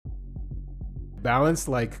balance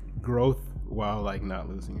like growth while like not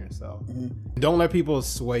losing yourself. Don't let people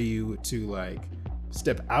sway you to like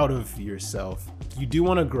step out of yourself. You do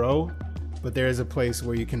want to grow, but there is a place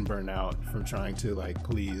where you can burn out from trying to like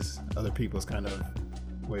please other people's kind of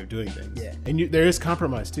way of doing things. Yeah. And there is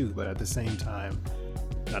compromise too, but at the same time,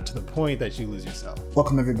 not to the point that you lose yourself.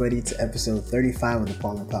 Welcome everybody to episode 35 of the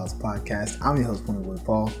Paul and Pals podcast. I'm your host, Wonder Boy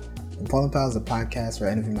Paul. And Paul and Pals is a podcast where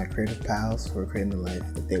I interview my creative pals who are creating the life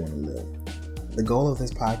that they want to live. The goal of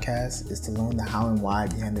this podcast is to learn the how and why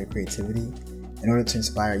behind their creativity in order to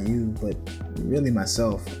inspire you, but really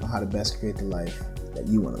myself, on how to best create the life that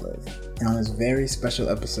you want to live. And on this very special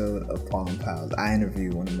episode of Paul and Pals, I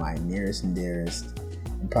interview one of my nearest and dearest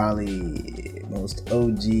and probably most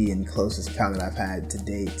OG and closest pal that I've had to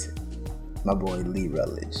date, my boy Lee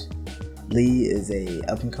Rutledge. Lee is a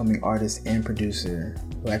up-and-coming artist and producer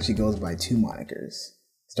who actually goes by two monikers,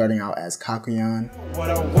 starting out as Kakuyan.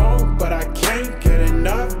 What I want, but I can't get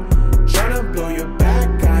enough. Tryna blow your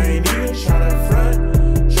back, I ain't even tryna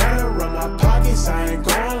front. Tryna run my pockets, I ain't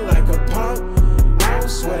going like a pump. I don't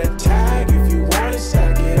sweat a tag, if you want it,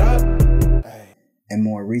 stack it up. And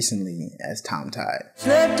more recently as Tom Tide.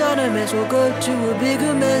 Slept on a mess, woke up to a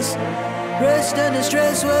bigger mess. Rest under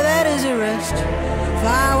stress, well that isn't rest.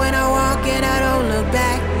 Fire when I walk and I don't look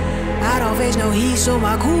back. I don't face no heat, so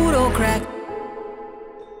my cool don't crack.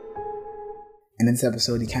 In this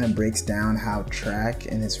episode, he kind of breaks down how Track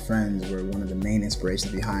and his friends were one of the main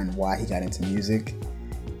inspirations behind why he got into music.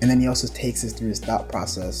 And then he also takes us through his thought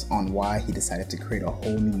process on why he decided to create a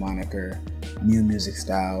whole new moniker, new music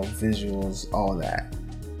style, visuals, all that.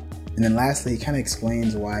 And then lastly, he kind of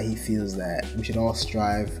explains why he feels that we should all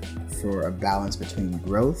strive for a balance between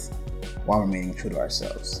growth while remaining true to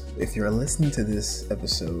ourselves. If you're listening to this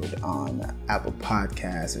episode on Apple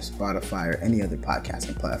Podcasts or Spotify or any other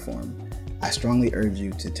podcasting platform, I strongly urge you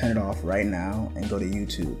to turn it off right now and go to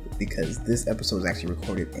YouTube, because this episode was actually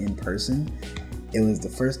recorded in person. It was the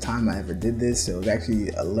first time I ever did this, so it was actually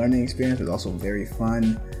a learning experience. It was also very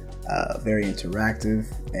fun, very interactive,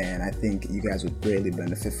 and I think you guys would greatly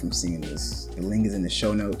benefit from seeing this. The link is in the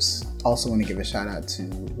show notes. Also want to give a shout out to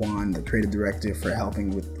Juan, the creative director, for helping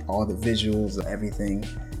with all the visuals and everything,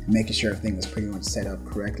 making sure everything was pretty much set up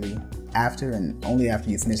correctly. After and only after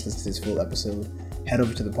you finish listening to this full episode, head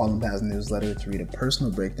over to the Paul and Pals newsletter to read a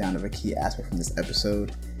personal breakdown of a key aspect from this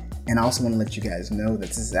episode. And I also want to let you guys know that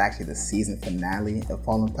this is actually the season finale of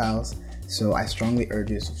Paul and Pals, so I strongly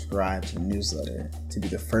urge you to subscribe to the newsletter to be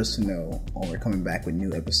the first to know when we're coming back with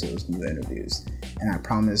new episodes, new interviews, and I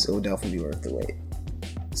promise it will definitely be worth the wait.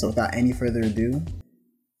 So without any further ado,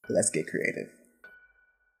 let's get creative.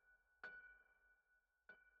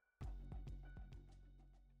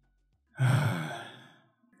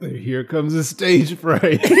 Here comes the stage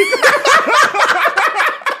fright.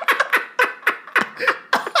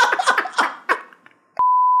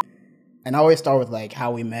 And I always start with like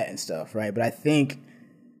how we met and stuff, right? But I think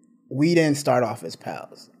we didn't start off as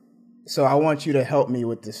pals. So I want you to help me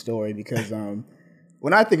with this story, because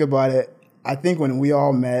when I think about it, I think when we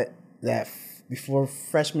all met before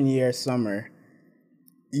freshman year summer,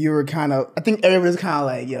 you were kind of, I think everybody's kind of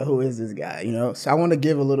like, yo, who is this guy, you know? So I want you to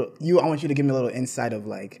give me a little insight of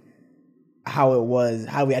like how it was,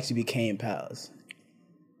 how we actually became pals.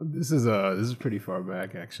 This is pretty far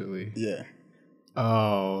back, actually. Yeah.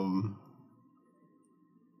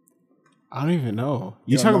 I don't even know.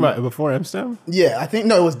 You talking about before MSTEM? Yeah, I think,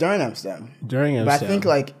 no, it was during MSTEM. During MSTEM. But I think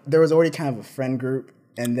like there was already kind of a friend group,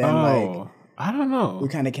 and then I don't know. We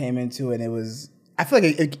kind of came into it, and it was, I feel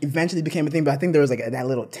like it eventually became a thing, but I think there was like that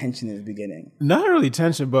little tension in the beginning. Not really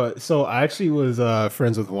tension, but so I actually was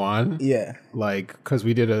friends with Juan. Yeah. Like, because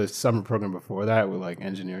we did a summer program before that with like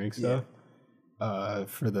engineering stuff.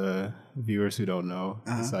 For the viewers who don't know,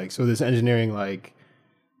 it's like, so this engineering like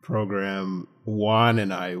program, Juan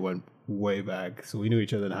and I went way back, so we knew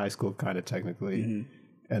each other in high school kind of technically.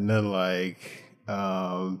 And then like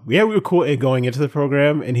we were cool at going into the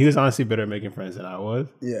program, and he was honestly better at making friends than I was.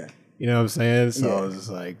 Yeah. You know what I'm saying? So I was just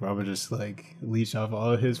like, I'm gonna just like leech off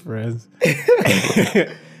all of his friends.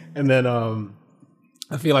 And then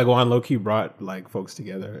I feel like Juan low-key brought like folks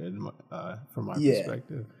together from my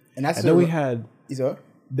perspective. And that's then we had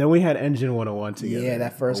Engine 101 together. Yeah,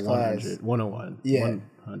 that first class. 101. Yeah.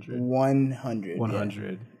 100.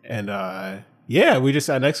 100. And we just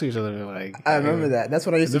sat next to each other and like, I remember that. That's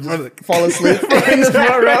when I used to just fall asleep in the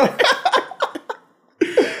front row.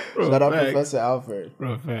 Shout out Professor Alfred.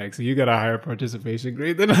 Real fact. So you got a higher participation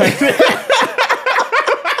grade than I did.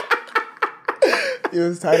 He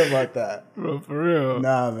was tight about that. Bro, for real.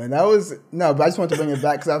 Nah, man. But I just wanted to bring it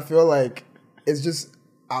back because I feel like it's just,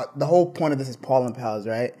 the whole point of this is Paul and Pals,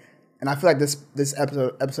 right? And I feel like this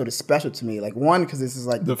episode is special to me. Like, one, because this is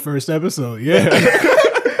like the first episode. Yeah.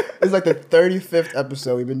 It's like the 35th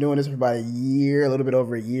episode. We've been doing this for about a year, a little bit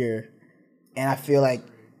over a year. And I feel like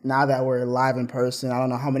now that we're live in person, I don't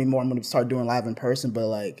know how many more I'm going to start doing live in person, but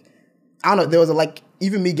like, I don't know. There was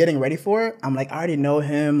even me getting ready for it. I'm like, I already know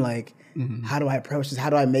him. Like, how do I approach this? How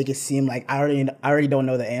do I make it seem like I already don't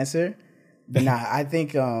know the answer? But nah, I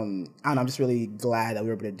think, I don't know, I'm just really glad that we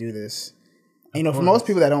were able to do this. And, for most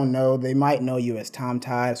people that don't know, they might know you as Tom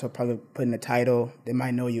Tide, so I'll probably put in the title. They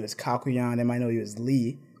might know you as Kakuyan. They might know you as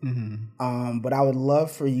Lee. But I would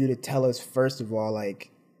love for you to tell us, first of all, like,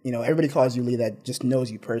 everybody calls you Lee that just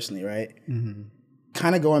knows you personally, right?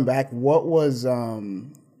 Kind of going back, what was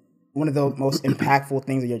one of the most impactful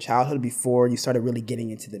things of your childhood before you started really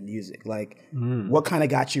getting into the music? Like, what kind of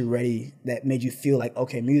got you ready that made you feel like,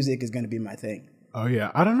 okay, music is going to be my thing? Oh, yeah.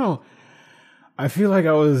 I don't know. I feel like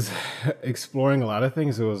I was exploring a lot of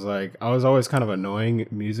things. It was like, I was always kind of annoying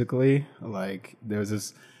musically. Like, there was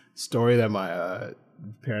this story that my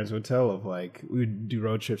parents would tell of, like, we would do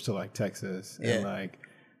road trips to like Texas, and like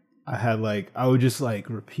I would just like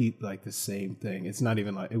repeat like the same thing. It's not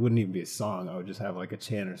even like, it wouldn't even be a song. I would just have like a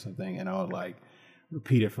chant or something, and I would like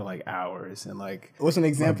repeat it for like hours. And like, what's an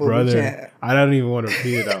example brother, of a chant? I don't even want to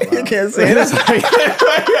repeat it out loud. You can't say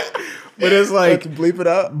that. But it's like, bleep it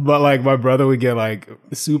up. But like my brother would get like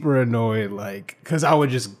super annoyed, like, because I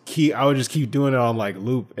would just keep doing it on like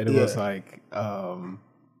loop, and it was like,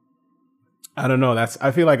 I don't know.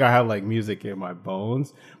 I feel like I have like music in my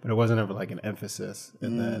bones, but it wasn't ever like an emphasis.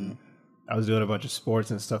 And then I was doing a bunch of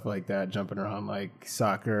sports and stuff like that, jumping around like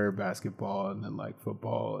soccer, basketball, and then like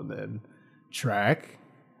football, and then track.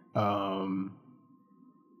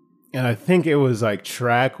 And I think it was like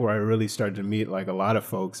track where I really started to meet like a lot of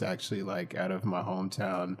folks actually, like out of my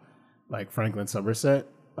hometown, like Franklin, Somerset.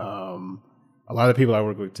 A lot of people I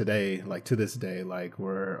work with today, like to this day, like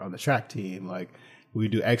we're on the track team. Like we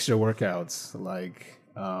do extra workouts, like,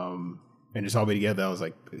 and just all be together. That was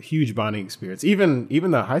like a huge bonding experience. Even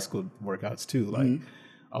the high school workouts too. Like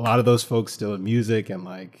a lot of those folks still in music, and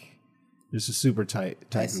like just a super tight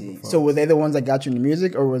I group see. of folks. So were they the ones that got you into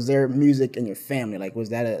music, or was there music in your family? Like, was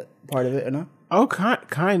that a part of it or no? Oh,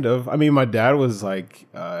 kind of. I mean, my dad was like,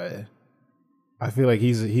 I feel like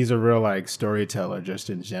he's a real like storyteller just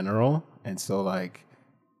in general, and so like,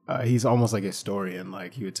 he's almost like a historian.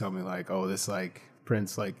 Like he would tell me like, oh, this like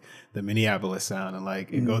Prince, like the Minneapolis sound, and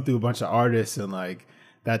like and go through a bunch of artists and like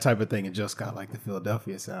that type of thing, and just got like the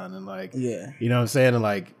Philadelphia sound, and like, you know what I'm saying, and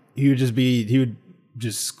like he would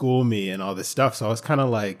just school me and all this stuff. So I was kind of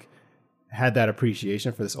like had that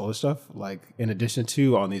appreciation for this older stuff. Like in addition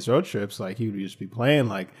to on these road trips, like he would just be playing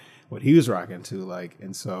like what he was rocking to, like,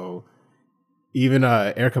 and so even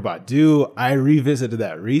Erykah Badu, I revisited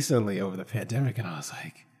that recently over the pandemic, and I was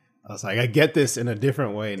like, I get this in a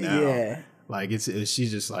different way now. Yeah. Like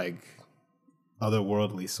she's just like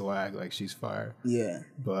otherworldly swag, like she's fire. Yeah.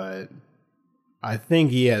 But I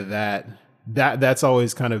think that's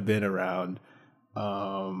always kind of been around.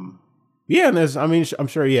 And there's, I mean, I'm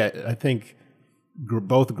sure, I think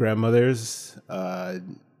both grandmothers,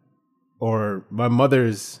 or my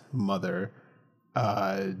mother's mother,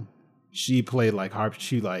 she played like harp,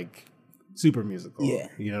 she like super musical,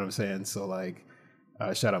 you know what I'm saying? So like,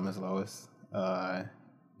 shout out Miss Lois.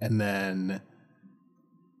 And then,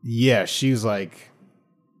 she's like,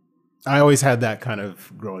 I always had that kind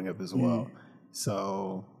of growing up as well.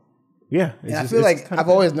 So yeah. And I feel like I've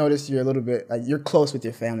always noticed you're a little bit, like, you're close with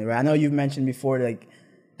your family, right? I know you've mentioned before, like,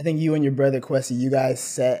 I think you and your brother, Kwesi, you guys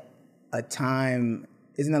set a time,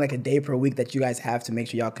 isn't it like a day per week that you guys have to make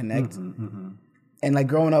sure y'all connect? And like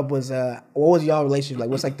growing up what was y'all relationship like?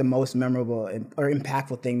 What's like the most memorable or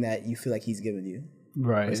impactful thing that you feel like he's given you?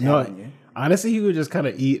 Right. No, honestly, he would just kind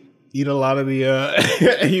of eat a lot of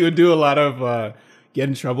the, he would do a lot of, get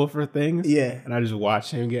in trouble for things. Yeah. And I just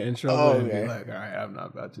watch him get in trouble and be like, all right, I'm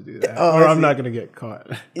not about to do that. Or I'm not going to get caught.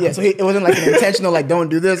 Yeah, so it wasn't like an intentional, like, don't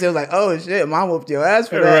do this. It was like, oh, shit, mom whooped your ass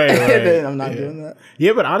for that. Right. And then I'm not doing that.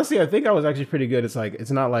 Yeah, but honestly, I think I was actually pretty good. It's like,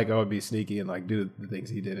 it's not like I would be sneaky and like do the things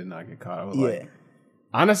he did and not get caught. I was like,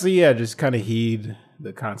 honestly, just kind of heed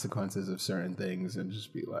the consequences of certain things and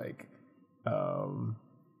just be like, learn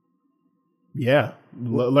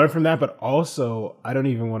from that. But also, I don't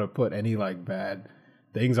even want to put any like bad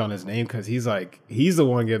things on his name, because he's the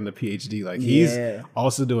one getting the PhD. Like he's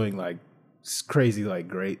also doing like crazy, like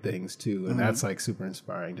great things too. And that's like super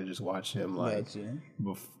inspiring to just watch him like,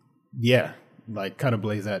 like kind of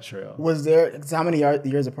blaze that trail. Was there, how many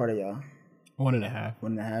years apart are y'all? 1.5.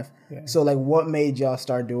 1.5. Yeah. So like what made y'all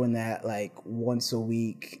start doing that like once a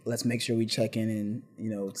week? Let's make sure we check in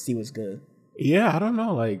and, see what's good. Yeah, I don't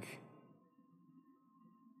know. Like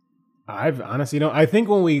I've honestly don't. I think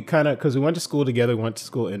when we kind of, because we went to school together, we went to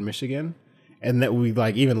school in Michigan, and that we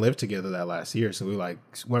like even lived together that last year. So we like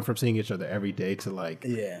went from seeing each other every day to like,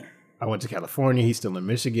 Yeah. I went to California, he's still in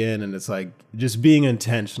Michigan, and it's like just being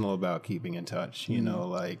intentional about keeping in touch, you know,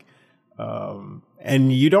 like,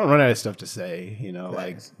 and you don't run out of stuff to say, you know,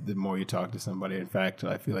 like the more you talk to somebody. In fact,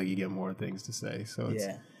 I feel like you get more things to say. So it's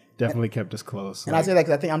definitely kept us close. And I say that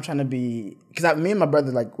because I think I'm trying to be, because me and my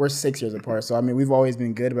brother, like, we're 6 years apart. So, I mean, we've always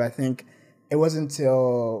been good, but I think it wasn't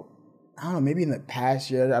until, I don't know, maybe in the past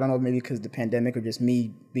year, I don't know, maybe because of the pandemic or just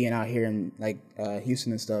me being out here in, like,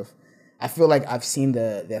 Houston and stuff, I feel like I've seen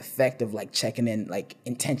the effect of, like, checking in, like,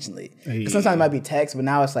 intentionally. Because sometimes it might be text, but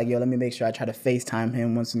now it's like, yo, let me make sure I try to FaceTime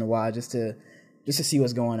him once in a while just to see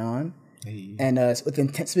what's going on. And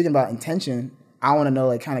speaking about intention, I want to know,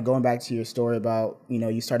 like, kind of going back to your story about, you know,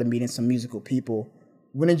 you started meeting some musical people.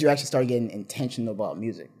 When did you actually start getting intentional about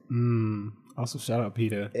music? Also, shout out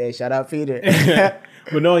Peter. Hey, shout out Peter.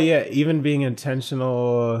 But no, yeah, even being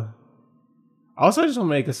intentional. Also, I just want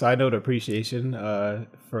to make a side note of appreciation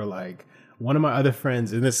for like one of my other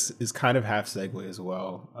friends, and this is kind of half segue as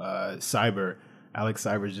well. Cyber, Alex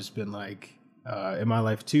Cyber's just been like in my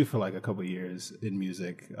life too for like a couple of years in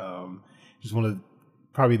music. Just one of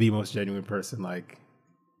probably the most genuine person, like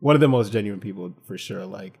one of the most genuine people for sure,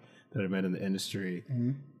 like that I've met in the industry.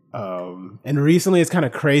 And recently it's kind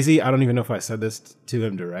of crazy. I don't even know if I said this to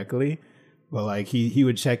him directly, but like he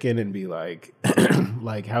would check in and be like,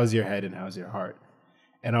 like, how's your head and how's your heart?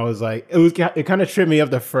 And I was like, it kind of tripped me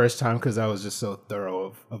up the first time because I was just so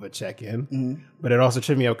thorough of a check-in. But it also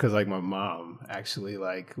tripped me up because like my mom actually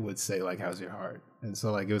like would say like, how's your heart? And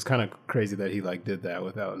so like it was kind of crazy that he like did that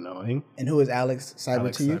without knowing. And who is Alex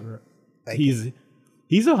Cyber to you? Cyber. Like, he's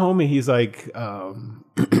a homie. He's like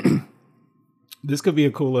this could be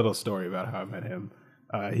a cool little story about how I met him.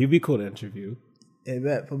 He'd be cool to interview.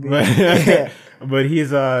 But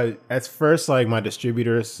he's at first like my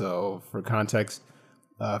distributor. So for context,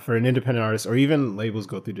 for an independent artist or even labels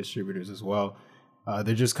go through distributors as well.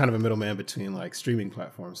 They're just kind of a middleman between like streaming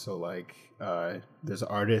platforms. So like there's an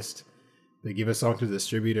artist, they give a song to the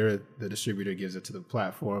distributor gives it to the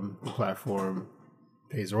platform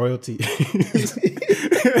pays royalty.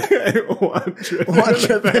 One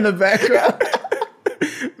trip in the background.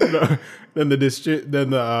 No, then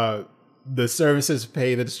the services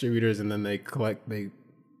pay the distributors, and then they collect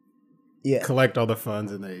all the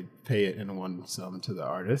funds and they pay it in one sum to the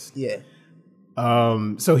artist.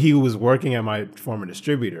 So he was working at my former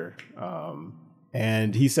distributor,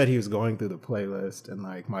 and he said he was going through the playlist and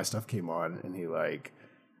like my stuff came on and he like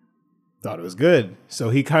thought it was good. So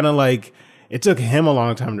he kind of like, it took him a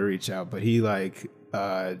long time to reach out, but he like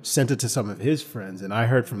sent it to some of his friends, and I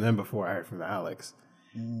heard from them before I heard from Alex.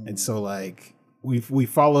 And so like we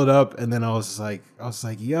followed up, and then I was like,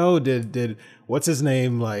 yo, did what's his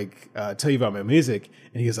name like tell you about my music?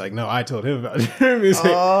 And he was like, no, I told him about your music.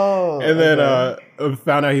 And then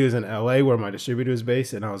found out he was in LA where my distributor was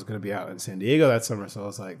based, and I was gonna be out in San Diego that summer. So I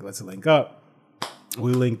was like, let's link up.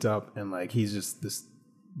 We linked up, and like he's just the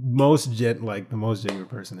most genuine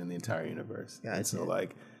person in the entire universe. Gotcha. And so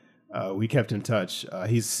like we kept in touch.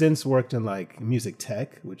 He's since worked in like music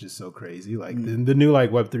tech, which is so crazy. Like the new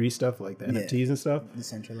like Web3 stuff, like the NFTs and stuff.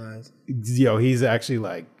 Decentralized. Yo, he's actually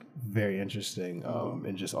like very interesting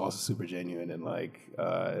and just also super genuine. And like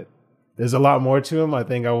there's a lot more to him. I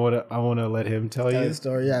think I wanna let him tell you the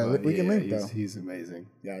story. Yeah, but we can link though. He's amazing.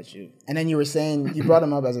 Got you. And then you were saying you brought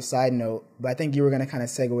him up as a side note, but I think you were gonna kind of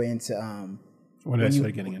segue into when I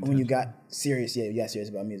started getting into when you got serious. Yeah, you got serious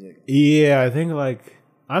about music. Yeah, I think like.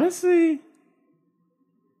 Honestly,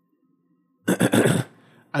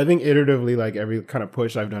 I think iteratively, like every kind of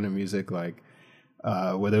push I've done in music, like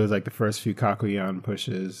whether it was like the first few Kakuyan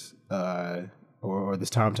pushes or this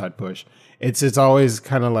Tom Tide push, it's always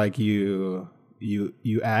kind of like you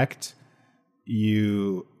act,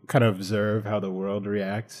 you kind of observe how the world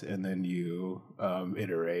reacts, and then you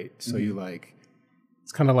iterate. So you like.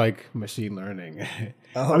 It's kind of like machine learning.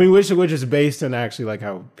 I mean, which is based on actually like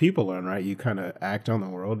how people learn, right? You kind of act on the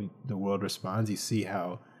world responds. You see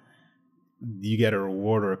how you get a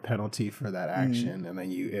reward or a penalty for that action, and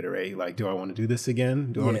then you iterate. Like, do I want to do this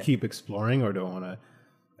again? Do I want to keep exploring, or do I want to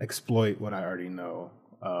exploit what I already know?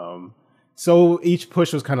 So each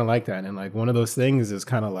push was kind of like that, and like one of those things is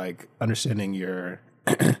kind of like understanding your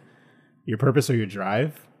your purpose or your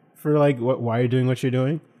drive for like why you're doing what you're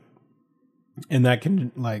doing. And that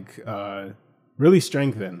can like really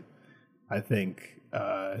strengthen, I think,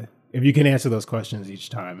 if you can answer those questions each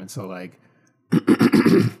time. And so like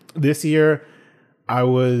this year I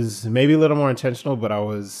was maybe a little more intentional, but I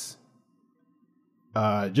was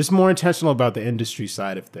just more intentional about the industry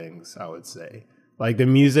side of things, I would say. Like the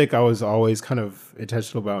music, I was always kind of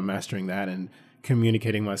intentional about mastering that and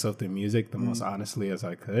communicating myself through music the most honestly as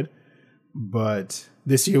I could. But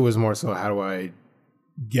this year was more so, how do I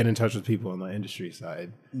get in touch with people on the industry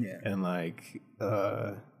side and like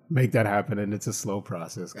make that happen? And it's a slow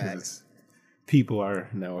process because people are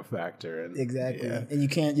now a factor. And, exactly.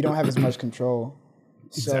 And you don't have as much control.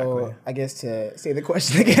 So Exactly. I guess to say the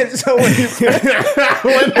question again. So when you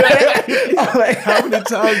how many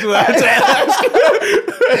times do I have to ask?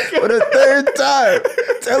 for the third time,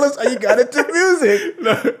 tell us how you got into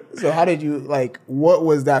music. So how did you what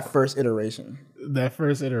was that first iteration? That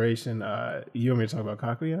first iteration, you want me to talk about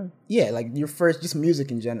Kakuya? Yeah, like your first, just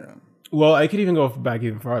music in general. Well, I could even go back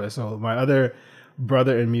even farther. So my other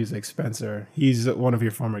brother in music, Spencer, he's one of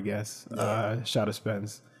your former guests. Shout out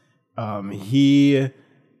Spence. He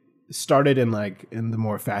started in the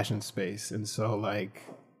more fashion space, and so like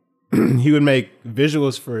he would make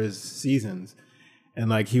visuals for his seasons, and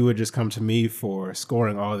like he would just come to me for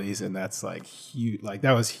scoring all these, and that's like huge. Like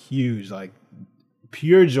that was huge, like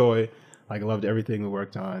pure joy. Like I loved everything we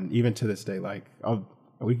worked on, even to this day. Like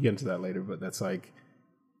we can get into that later, but that's like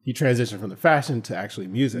he transitioned from the fashion to actually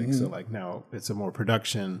music. So like now it's a more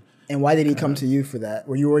production. And why did he come to you for that?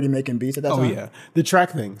 Were you already making beats at that time? Oh yeah, the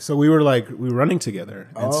track thing. So we were running together,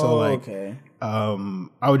 and so like okay.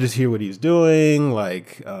 I would just hear what he was doing.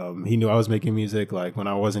 Like he knew I was making music, like when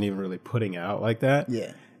I wasn't even really putting out like that.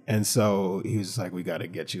 Yeah. And so he was just like, "We got to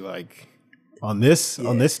get you like on this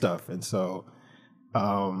stuff." And so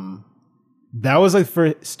that was like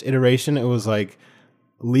first iteration. It was like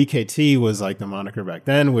Lee KT was like the moniker back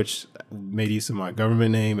then, which made use of my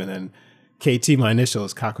government name, and then KT, my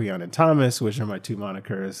initials, Kakuyan and Thomas, which are my two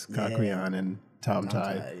monikers, Kakuyan and Tom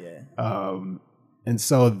Tide. And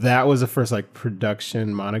so that was the first like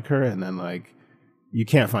production moniker, and then like you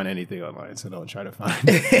can't find anything online, so don't try to find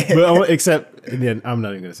it. But except, again, I'm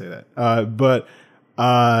not even gonna say that. But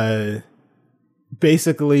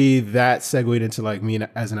basically that segued into like me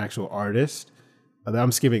as an actual artist.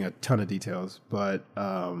 I'm skipping a ton of details, but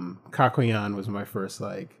Kakuyan was my first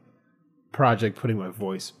like project putting my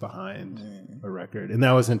voice behind a record, and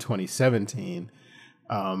that was in 2017,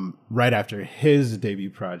 right after his debut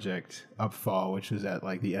project Upfall, which was at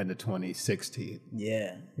like the end of 2016.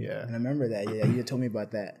 Yeah And I remember that. You told me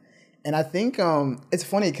about that. And I think it's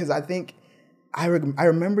funny because I think I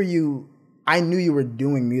remember you. I knew you were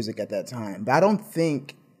doing music at that time, but I don't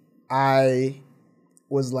think I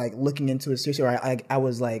was like looking into it seriously, or I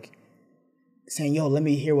was like saying, "Yo, let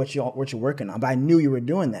me hear what you're working on." But I knew you were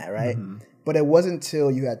doing that, right? But it wasn't until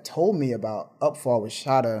you had told me about Upfall with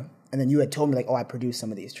Shada, and then you had told me like, "Oh, I produced some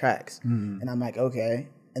of these tracks," and I'm like, "Okay."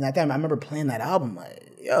 And at that time, I remember playing that album,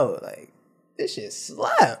 like, "Yo, like this shit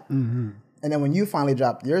slap." And then when you finally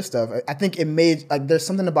dropped your stuff, I think it made like there's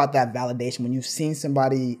something about that validation when you've seen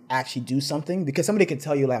somebody actually do something, because somebody could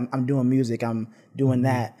tell you like, I'm doing music, I'm doing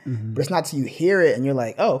that, but it's not till you hear it and you're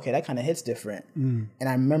like, oh, okay, that kind of hits different. And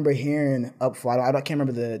I remember hearing Upfall. I can't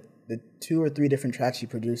remember the 2 or 3 different tracks you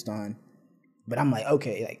produced on, but I'm like,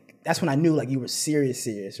 okay, like that's when I knew like you were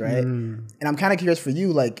serious, right? And I'm kind of curious for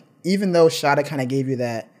you, like even though Shada kind of gave you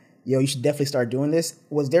that, yo, you should definitely start doing this,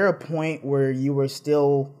 was there a point where you were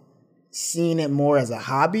still seeing it more as a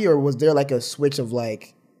hobby, or was there like a switch of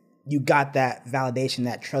like you got that validation,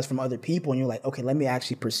 that trust from other people, and you're like, okay, let me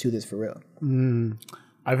actually pursue this for real?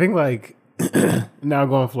 I think like Now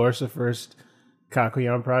Going Flourish, the first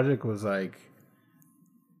Kakuyan project, was like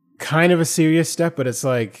kind of a serious step, but it's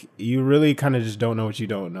like you really kind of just don't know what you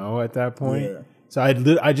don't know at that point. So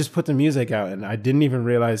I just put the music out, and I didn't even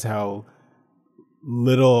realize how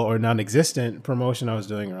little or non-existent promotion I was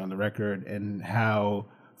doing around the record, and how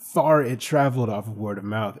far it traveled off of word of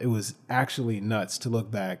mouth. It was actually nuts to look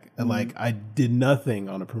back. And like I did nothing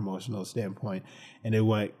on a promotional standpoint, and it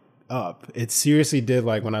went up. It seriously did.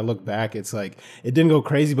 Like when I look back, it's like it didn't go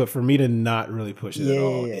crazy, but for me to not really push it at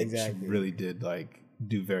all, it really did like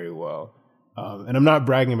do very well. And I'm not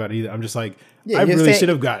bragging about it either. I'm just like, I really should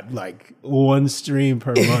have got like 1 stream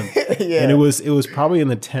per month. And it was probably in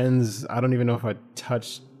the tens. I don't even know if I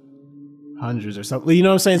touched hundreds or something. You know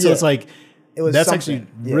what I'm saying? So it's like, that's actually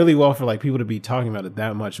really well for like people to be talking about it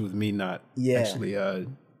that much with me not actually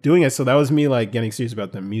doing it. So that was me like getting serious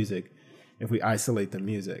about the music, if we isolate the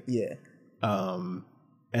music. And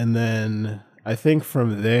then I think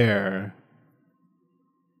from there,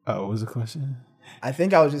 what was the question? I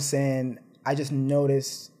think I was just saying, I just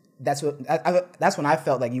noticed that's when I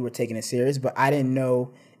felt like you were taking it serious, but I didn't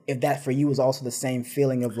know if that for you was also the same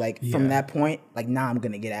feeling of like from that point, like, nah, I'm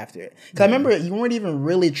gonna get after it. Because I remember you weren't even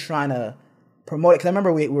really trying to promote it. Because I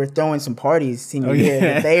remember we were throwing some parties senior year,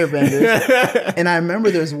 the Thayer Benders. And I remember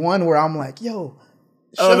there's one where I'm like, yo,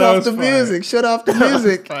 shut off the music. Shut off the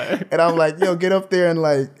music. And I'm like, yo, get up there and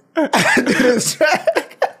like do this track.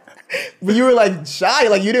 But you were like shy,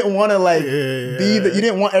 like you didn't want to like you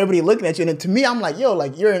didn't want everybody looking at you. And to me, I'm like, yo,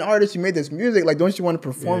 like you're an artist, you made this music, like don't you want to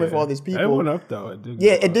perform it for all these people? It went up though.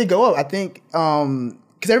 It did go up. I think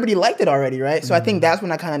because everybody liked it already, right? So I think that's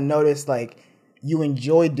when I kind of noticed like you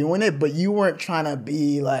enjoyed doing it, but you weren't trying to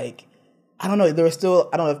be like, I don't know. There was still,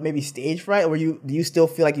 I don't know if maybe stage fright, or do you still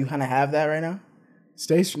feel like you kind of have that right now?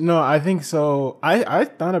 No, I think so. I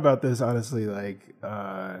thought about this honestly, like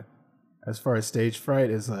as far as stage fright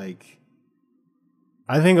is like,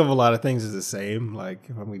 I think of a lot of things as the same. Like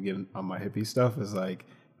if I'm gonna get on my hippie stuff, is like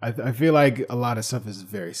I feel like a lot of stuff is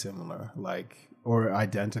very similar, like or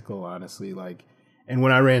identical, honestly. Like, and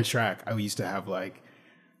when I ran track, I used to have like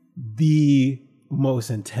the most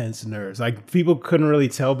intense nerves. Like people couldn't really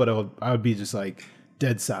tell, but I would be just like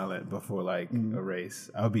dead silent before like a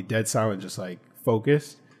race. I would be dead silent, just like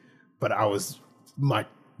focused. But I was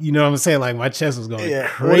you know what I'm saying? Like my chest was going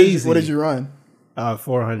crazy. What did you run?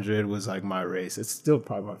 400 was like my race. It's still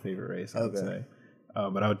probably my favorite race, I would say.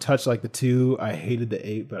 But I would touch like the 2. I hated the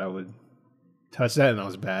 8, but I would touch that and I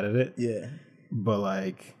was bad at it. Yeah. But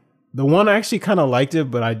like the 1 I actually kind of liked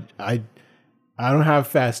it, but I don't have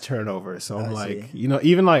fast turnover. So I'm like, you know,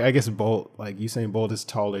 even like I guess Bolt, like Usain Bolt is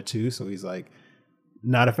taller too, so he's like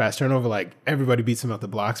not a fast turnover. Like everybody beats him out the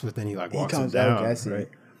blocks, but then he like walks him down. Right.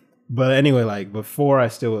 But anyway, like before I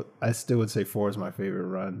still would say 4 is my favorite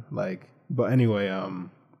run. Like, but anyway,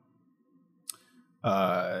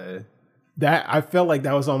 that I felt like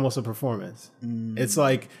that was almost a performance. It's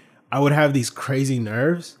like I would have these crazy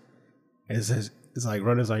nerves. It's like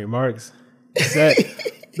runners on your marks. Set.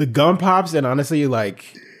 The gun pops, and honestly, like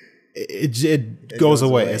it goes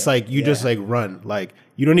away. It's like you just like run, like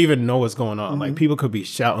you don't even know what's going on. Like people could be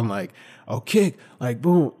shouting like, "Oh, kick!" Like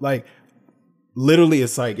boom, like literally,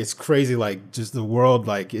 it's like it's crazy. Like just the world,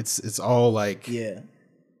 like it's all like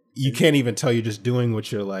you can't even tell. You're just doing what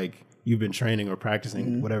you're like you've been training or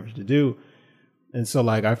practicing whatever to do. And so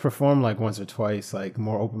like I performed like once or twice, like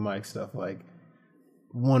more open mic stuff, like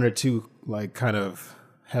 1 or 2 like kind of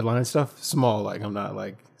headline stuff, small. Like I'm not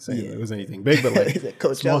like saying it was anything big, but like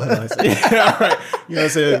small headlines. Yeah, right. You know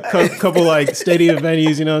what I'm saying? Couple like stadium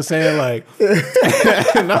venues. You know what I'm saying? Like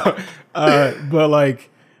no, but like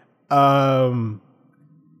and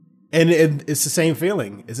it's the same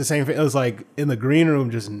feeling. It's the same. It was like in the green room,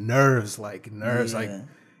 just nerves, like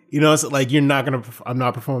you know, it's like you're not gonna. I'm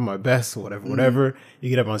not performing my best, or whatever. You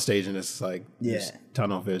get up on stage and it's like just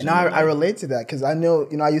tunnel vision. And I relate to that because I know,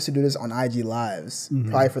 you know, I used to do this on IG Lives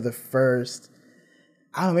probably for the first,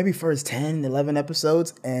 I don't know, maybe first 10, 11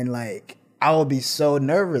 episodes, and like I will be so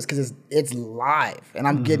nervous because it's live and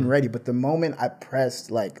I'm getting ready. But the moment I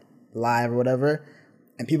pressed like live or whatever,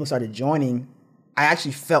 and people started joining, I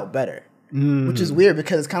actually felt better, which is weird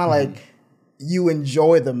because it's kind of like you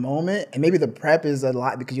enjoy the moment, and maybe the prep is a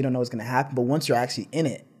lot because you don't know what's going to happen. But once you're actually in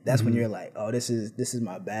it, that's when you're like, oh, this is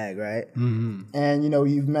my bag, right? And you know,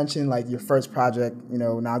 you've mentioned like your first project, you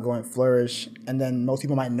know, now going Flourish, and then most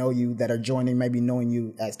people might know you that are joining, maybe knowing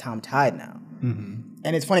you as Tom Tide now.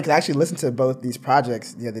 And it's funny because I actually listened to both these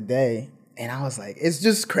projects the other day, and I was like, it's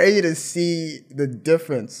just crazy to see the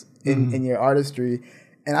difference in your artistry.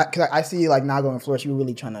 And because I see like now going Flourish, you were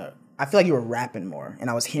really trying to. I feel like you were rapping more, and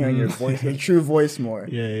I was hearing your voice, your true voice more.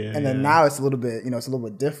 And then now it's a little bit, you know, it's a little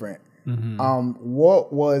bit different.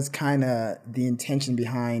 What was kind of the intention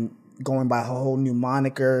behind going by a whole new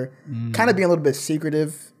moniker, kind of being a little bit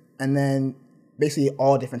secretive, and then basically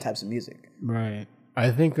all different types of music? Right. I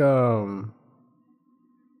think, I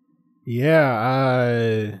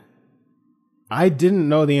didn't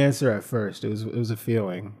know the answer at first. It was a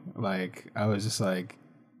feeling. Like I was just like.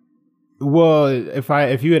 Well,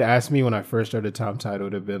 if you had asked me when I first started Tom Tide, it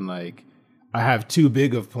would have been like, I have too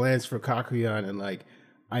big of plans for Kakuyan, and like,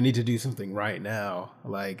 I need to do something right now.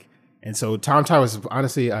 Like, and so Tom Tide was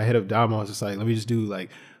honestly, I hit up Dom. I was just like, let me just do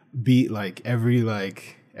like beat like every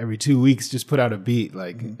 2 weeks, just put out a beat,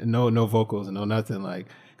 like no vocals and no nothing, like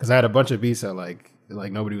because I had a bunch of beats that like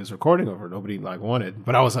nobody was recording over, nobody like wanted,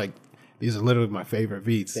 but I was like. These are literally my favorite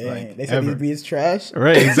beats. Dang, like they said these beats trash?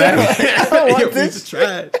 Right, exactly. I don't want this. Beats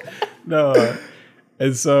trash. No.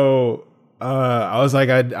 And so I was like,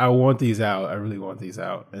 I want these out. I really want these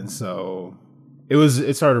out. And so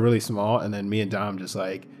it started really small. And then me and Dom just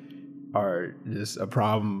like are just a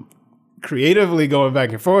problem creatively going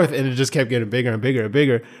back and forth. And it just kept getting bigger and bigger and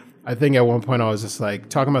bigger. I think at one point I was just like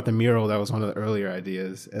talking about the mural. That was one of the earlier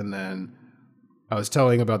ideas. And then I was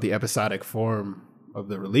telling about the episodic form of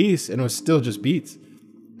the release, and it was still just beats.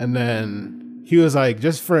 And then he was like,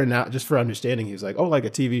 just for understanding, he was like, oh, like a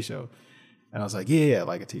TV show. And I was like, yeah,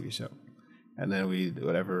 like a TV show. And then we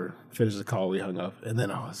finished the call, we hung up, and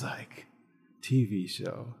then I was like, TV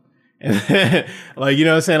show. And then, like, you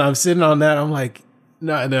know what I'm saying? I'm sitting on that. I'm like,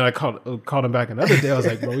 no. And then I called him back another day. I was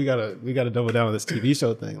like, bro, we gotta double down on this TV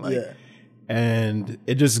show thing. Like, and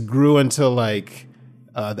it just grew until like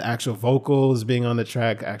the actual vocals being on the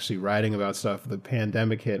track, actually writing about stuff. The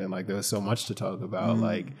pandemic hit, and like there was so much to talk about.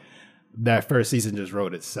 Like that first season just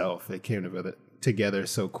wrote itself. It came together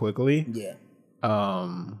so quickly.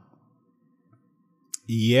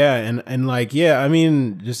 Yeah, and like, I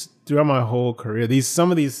mean, just throughout my whole career,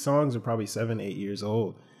 some of these songs are probably 7-8 years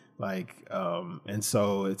old, like, and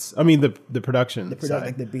so it's, I mean, the production,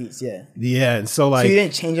 like the beats, and so like, so you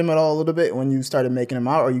didn't change them at all a little bit when you started making them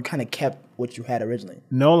out, or you kind of kept what you had originally?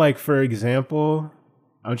 No, like for example,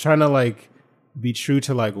 I'm trying to like be true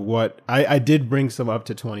to like what I did bring some up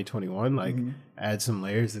to 2021, like add some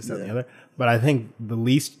layers, this, that, and the other, but I think the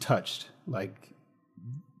least touched like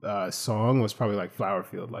song was probably like Flower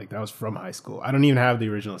Field. Like that was from high school. I don't even have the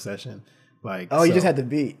original session. Like, oh, you just had the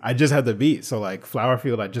beat. I just had the beat. So like Flower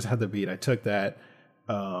Field, I just had the beat. I took that.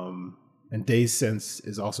 And Days Since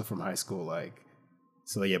is also from high school. Like,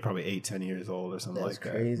 so yeah, probably 8-10 years old or something. That's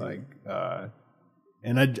like crazy. That. Like,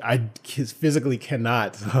 and I physically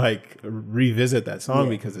cannot like revisit that song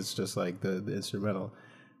because it's just like the instrumental.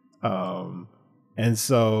 And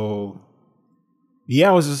so, yeah,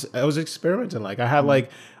 I was experimenting. Like I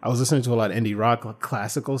was listening to a lot of indie rock, like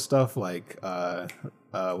classical stuff, like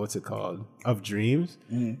what's it called? Of Dreams.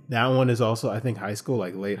 That one is also, I think, high school,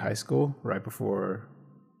 like late high school, right before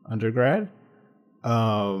undergrad.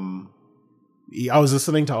 I was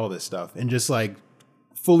listening to all this stuff and just like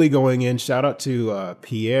fully going in. Shout out to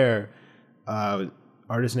Pierre.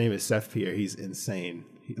 Artist name is Seth Pierre. He's insane.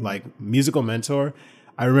 Like musical mentor.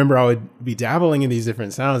 I remember I would be dabbling in these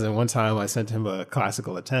different sounds, and one time I sent him a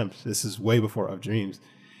classical attempt. This is way before Of Dreams,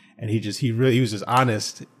 and he was just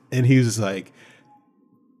honest, and he was just like,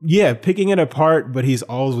 yeah, picking it apart, but he's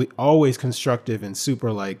always constructive and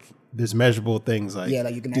super like there's measurable things like,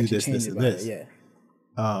 like you can do actually this, change this, it and by this. it,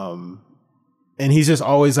 And he's just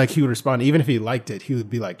always like, he would respond, even if he liked it, he would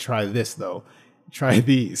be like, try this though. Try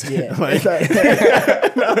these. Like,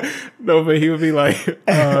 no, but he would be like,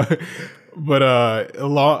 but a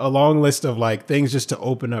long list of like things just to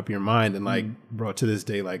open up your mind. And like, bro, to this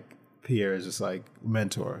day, like Pierre is just like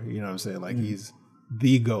mentor, you know what I'm saying? Like he's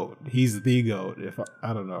the GOAT. He's the GOAT.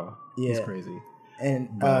 I don't know. He's crazy. And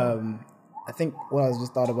I think what I was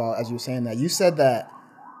just thought about as you were saying that, you said that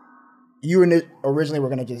you originally were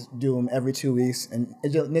going to just do them every 2 weeks, and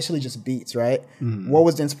initially just beats, right? What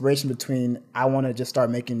was the inspiration between I want to just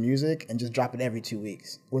start making music and just drop it every 2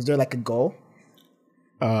 weeks? Was there like a goal?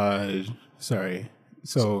 Sorry.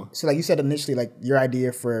 So like you said initially, like your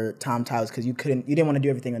idea for Tom Towers, because you didn't want to do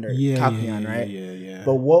everything under Caprion, right? Yeah.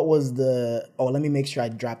 But what was let me make sure I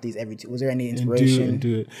drop these every 2. Was there any inspiration? And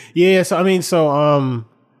do it. Yeah. So I mean,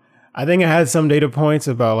 I think I had some data points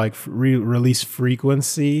about like release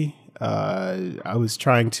frequency. I was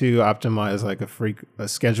trying to optimize like a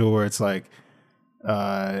schedule where it's like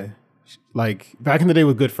back in the day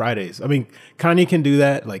with Good Fridays. I mean, Kanye can do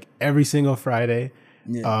that like every single Friday.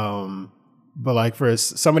 Yeah. But like for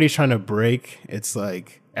somebody trying to break, it's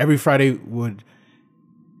like every Friday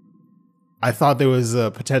I thought there was a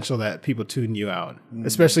potential that people tune you out,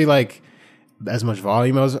 especially like as much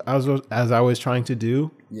volume as I was trying to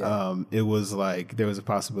do. It was like there was a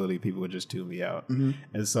possibility people would just tune me out.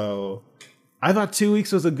 And so I thought 2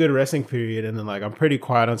 weeks was a good resting period, and then like I'm pretty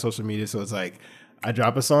quiet on social media, so it's like I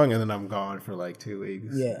drop a song and then I'm gone for like 2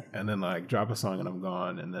 weeks. And then like drop a song and I'm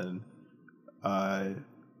gone. And then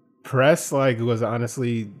press like was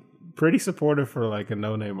honestly pretty supportive for like a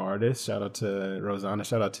no-name artist. Shout out to Rosanna,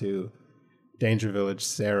 shout out to Danger Village,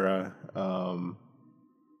 Sarah.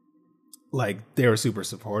 Like they were super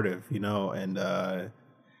supportive, you know, and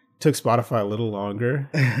took Spotify a little longer.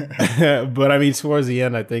 But I mean, towards the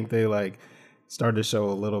end, I think they like started to show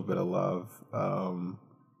a little bit of love.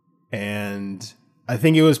 And I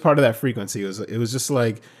think it was part of that frequency. It was just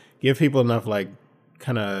like give people enough like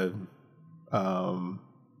kind of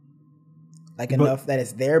enough that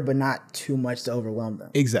it's there, but not too much to overwhelm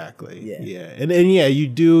them. Exactly. Yeah. And yeah, you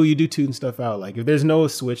do tune stuff out. Like if there's no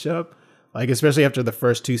switch up, like especially after the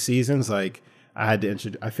first 2 seasons, like I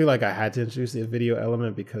feel like I had to introduce the video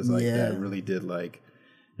element because like that really did like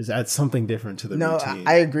just add something different to the routine.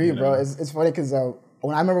 I agree, bro. It's funny because I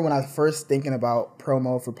remember when I was first thinking about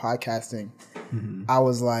promo for podcasting, I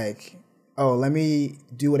was like, oh, let me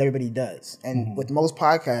do what everybody does. And with most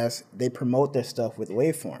podcasts, they promote their stuff with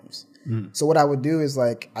waveforms. So what I would do is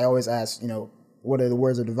like, I always ask, what are the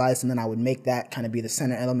words of advice? And then I would make that kind of be the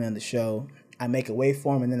center element of the show. I make a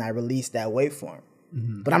waveform and then I release that waveform.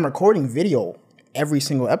 But I'm recording video every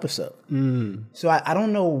single episode. So I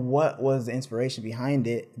don't know what was the inspiration behind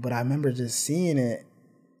it, but I remember just seeing it.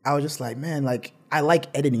 I was just like, man, like I like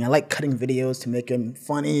editing. I like cutting videos to make them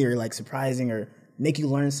funny or like surprising or make you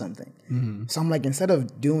learn something. So I'm like, instead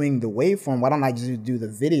of doing the waveform, why don't I just do the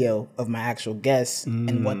video of my actual guests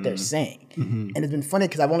and what they're saying? And it's been funny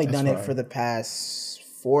because I've only done it for the past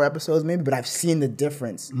 4 episodes maybe, but I've seen the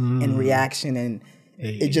difference in reaction and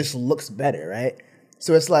it just looks better, right?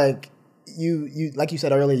 So it's like, you like you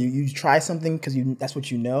said earlier, you try something because that's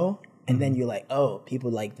what you know, and then you're like, oh,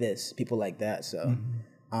 people like this, people like that. So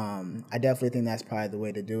I definitely think that's probably the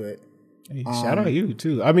way to do it. Hey, shout out you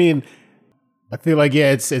too. I mean, I feel like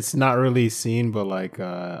it's not really seen, but like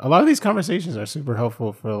a lot of these conversations are super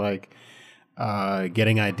helpful for like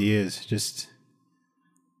getting ideas. Just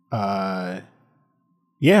we're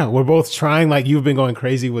both trying. Like you've been going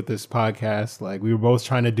crazy with this podcast. Like we were both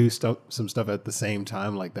trying to do some stuff at the same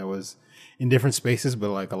time. Like that was in different spaces,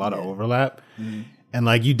 but like a lot of overlap. And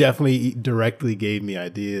like you definitely directly gave me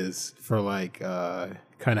ideas for like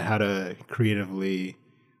kind of how to creatively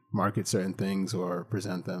market certain things or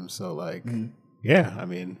present them. So like, I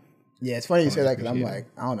mean, it's funny you say that because I'm like,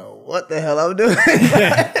 I don't know what the hell I'm doing.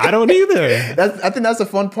 I don't either. I think that's the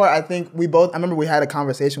fun part. I think I remember we had a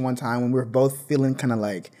conversation one time when we were both feeling kind of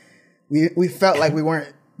like, we felt like we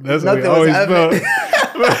weren't, that's what we always felt.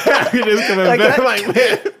 We just come and vent like,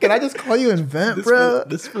 man. Can I just call you and vent, bro?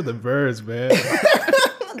 This is for the birds, man.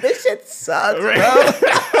 This shit sucks, bro.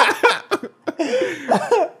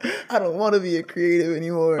 I don't want to be a creative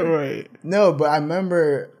anymore. Right. No, but I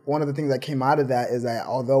remember one of the things that came out of that is that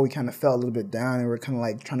although we kind of felt a little bit down and we're kind of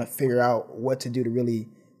like trying to figure out what to do to really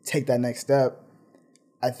take that next step,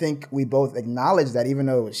 I think we both acknowledged that even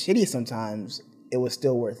though it was shitty sometimes, it was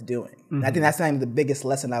still worth doing. And I think that's not even the biggest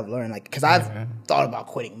lesson I've learned. Like, because I've thought about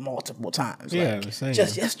quitting multiple times. Like,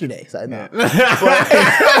 just yesterday. So I know.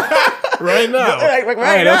 Right now.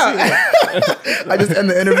 Right now. I just end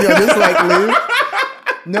the interview. I just like leave.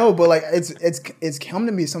 No, but like it's come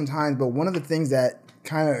to me sometimes. But one of the things that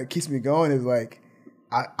kind of keeps me going is like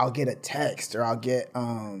I'll get a text or I'll get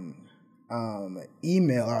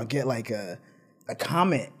email or I'll get like a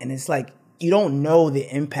comment, and it's like you don't know the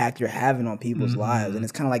impact you're having on people's lives, and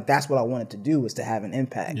it's kind of like that's what I wanted to do, was to have an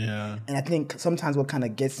impact. Yeah. And I think sometimes what kind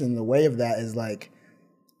of gets in the way of that is like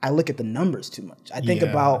I look at the numbers too much. I think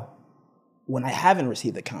about when I haven't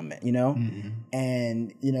received a comment,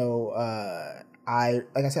 and I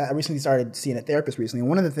recently started seeing a therapist recently, and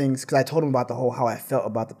one of the things, because I told him about the whole how I felt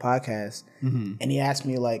about the podcast, and he asked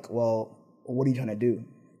me like, well, what are you trying to do?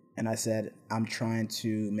 And I said, I'm trying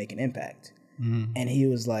to make an impact. And he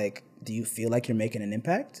was like, do you feel like you're making an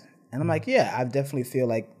impact? And I'm like, yeah, I definitely feel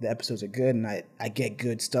like the episodes are good and I get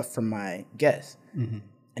good stuff from my guests. And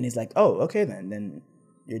he's like, oh, okay, then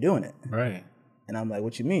you're doing it. Right. And I'm like,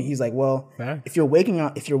 what you mean? He's like, well, if you're waiting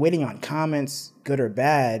on comments, good or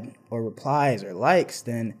bad, or replies or likes,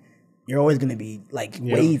 then you're always going to be like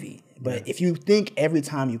wavy. But if you think every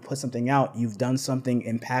time you put something out, you've done something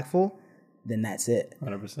impactful, then that's it.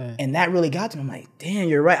 100%. And that really got to me. I'm like, damn,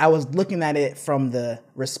 you're right. I was looking at it from the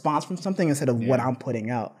response from something instead of what I'm putting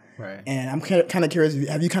out. Right. And I'm kind of curious,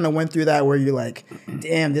 have you kind of went through that where you're like,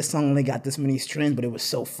 damn, this song only got this many streams, but it was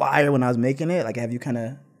so fire when I was making it? Like, have you kind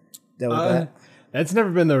of dealt with that? That's never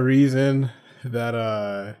been the reason that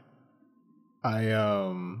I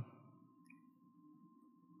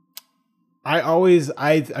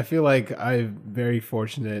feel like I'm very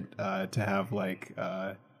fortunate to have like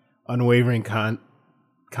unwavering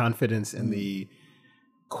confidence in the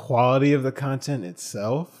quality of the content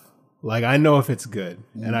itself. Like I know if it's good,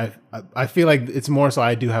 and I feel like it's more so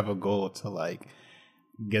I do have a goal to like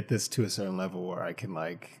get this to a certain level where I can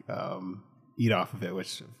like eat off of it,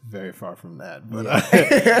 which is very far from that. But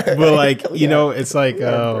but like it's like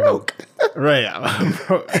broke. Right,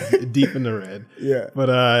 I'm deep in the red. Yeah,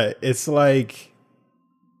 but it's like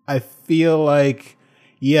I feel like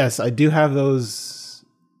yes, I do have those.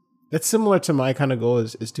 That's similar to my kind of goal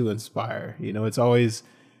is to inspire. It's always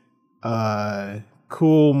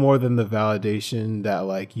cool more than the validation that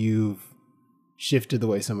like you've shifted the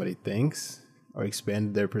way somebody thinks or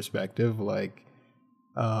expanded their perspective. Like,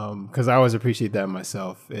 because I always appreciate that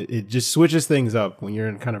myself. It just switches things up when you're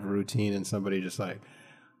in kind of a routine and somebody just like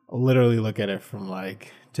literally look at it from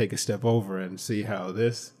like take a step over and see how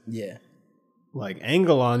this like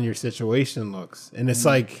angle on your situation looks. And it's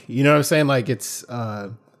like, you know what I'm saying? Like it's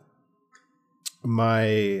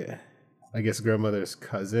my, I guess, grandmother's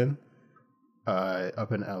cousin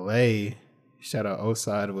up in LA, shout out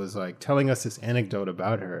Osad, was like telling us this anecdote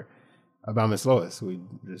about her, about Miss Lois. We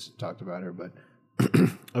just talked about her, but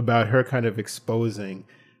about her kind of exposing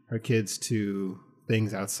her kids to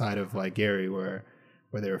things outside of like Gary, where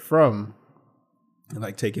they were from, and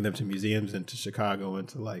like taking them to museums and to Chicago and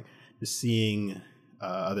to like just seeing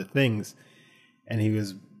other things. And he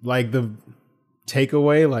was like, the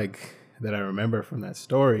takeaway like that I remember from that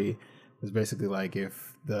story was basically like,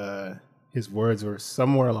 if his words were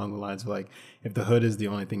somewhere along the lines of like, if the hood is the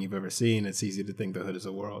only thing you've ever seen, it's easy to think the hood is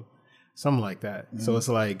the world, something like that. So it's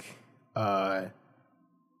like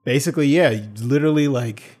basically, yeah, literally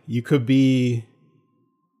like you could be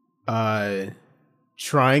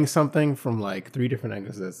trying something from like 3 different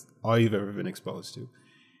angles. That's all you've ever been exposed to.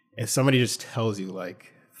 If somebody just tells you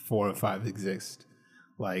like 4 or 5 exist,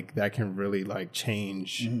 like that can really like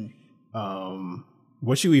change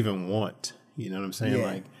what you even want. You know what I'm saying?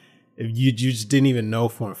 Like if you just didn't even know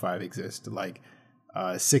 4 or 5 exist, like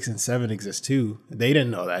 6 and 7 exist too. They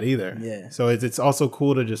didn't know that either. Yeah. So it's also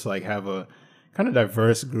cool to just like have a kind of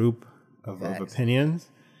diverse group of opinions.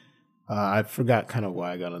 I forgot kind of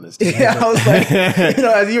why I got on this. Yeah, I was like,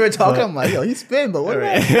 as you were talking, I'm like, yo, he's spin, but what did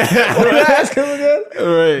I ask him again?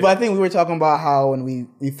 Right. But I think we were talking about how when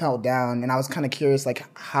we felt down, and I was kind of curious, like,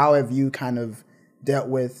 how have you kind of dealt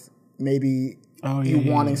with maybe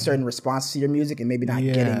wanting certain responses to your music and maybe not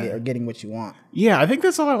getting it or getting what you want? Yeah, I think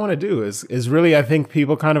that's all I want to do is really, I think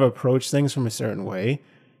people kind of approach things from a certain way.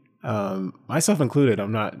 Myself included.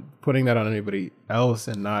 I'm not putting that on anybody else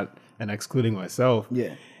and excluding myself.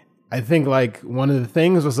 Yeah. I think like one of the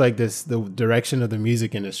things was like the direction of the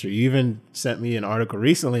music industry. You even sent me an article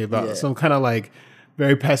recently about some kind of like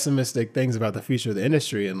very pessimistic things about the future of the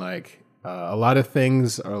industry. And like a lot of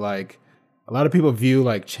things are like, a lot of people view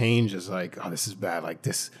like change as like, oh, this is bad. Like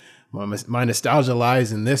this, my nostalgia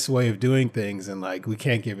lies in this way of doing things. And like, we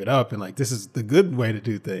can't give it up. And like, this is the good way to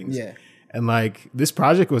do things. Yeah. And like this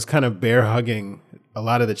project was kind of bear hugging a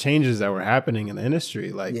lot of the changes that were happening in the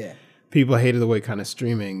industry. Like, people hated the way kind of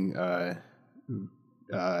streaming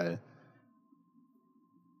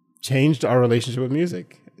changed our relationship with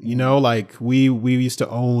music. You know, like we used to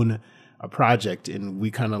own a project and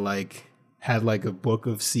we kind of like had like a book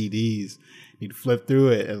of CDs. You'd flip through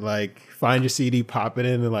it and like find your CD, pop it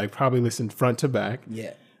in, and like probably listen front to back.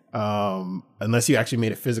 Yeah. Unless you actually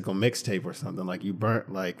made a physical mixtape or something, like you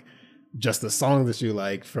burnt like just the songs that you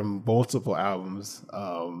liked from multiple albums.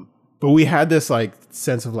 But we had this like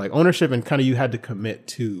sense of like ownership, and kind of you had to commit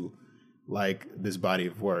to like this body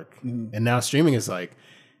of work. And now streaming is like,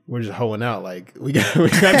 we're just hoeing out. Like we got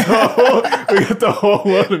the whole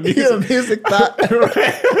world of music. Music thought.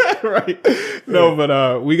 right. No,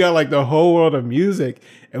 but we got like the whole world of music,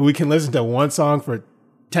 and we can listen to one song for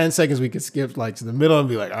 10 seconds. We could skip like to the middle and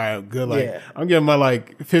be like, all right, I'm good. Like I'm getting my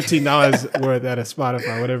like $15 worth out of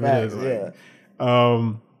Spotify, whatever it is. Like,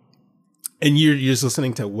 and you're just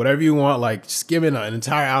listening to whatever you want, like skimming an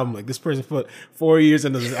entire album. Like this person put 4 years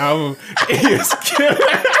into this album, and you're skimming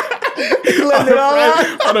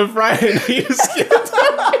on a Friday. You skipped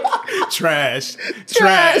trash.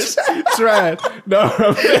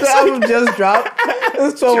 No, this album just dropped.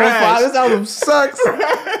 It's 12:05. This album sucks.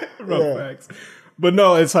 Rough facts. But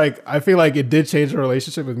no, it's like I feel like it did change the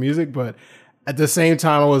relationship with music, but at the same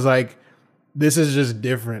time, I was like, this is just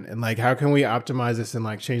different. And like, how can we optimize this and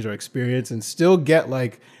like change our experience and still get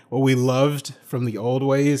like what we loved from the old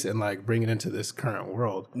ways and like bring it into this current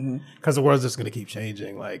world? Because the world's just going to keep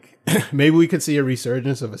changing. Like maybe we could see a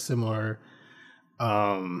resurgence of a similar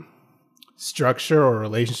structure or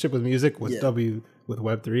relationship with music with with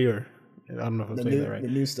Web3, or I don't know if I'm saying that right. The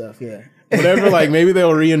new stuff, whatever, like maybe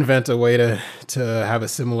they'll reinvent a way to have a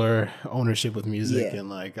similar ownership with music and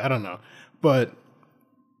like, I don't know. But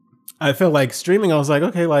I felt like streaming, I was like,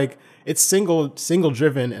 okay, like it's single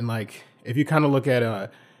driven. And like, if you kind of look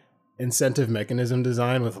at incentive mechanism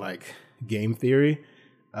design with like game theory,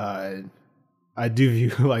 I do view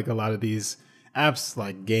like a lot of these apps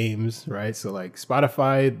like games, right? So like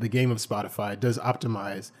Spotify, the game of Spotify does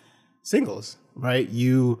optimize singles, right?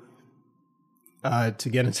 You, to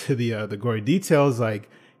get into the gory details, like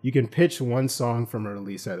you can pitch one song from a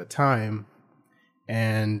release at a time.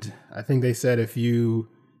 And I think they said if you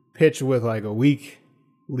pitch with like a week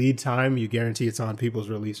lead time, you guarantee it's on people's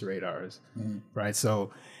release radars, right?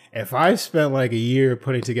 So if I spent like a year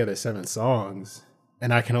putting together 7 songs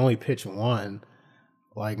and I can only pitch one,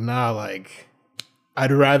 like, nah, like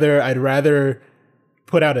I'd rather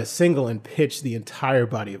put out a single and pitch the entire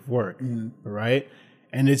body of work, right?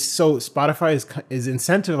 And it's so Spotify is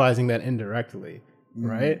incentivizing that indirectly,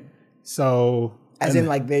 right? So As in,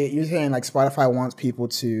 like, you're saying, like, Spotify wants people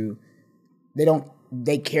to,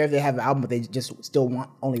 they care if they have an album, but they just still want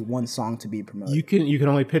only one song to be promoted. you can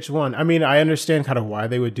only pitch one. I mean, I understand kind of why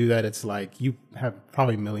they would do that. It's like you have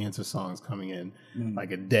probably millions of songs coming in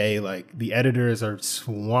like a day. Like the editors are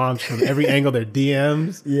swamped from every angle. Their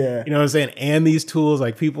DMs, Yeah. you know what I'm saying. And these tools,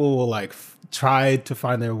 like people will like try to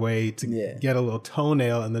find their way to get a little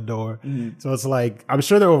toenail in the door. So it's like I'm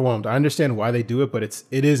sure they're overwhelmed. I understand why they do it, but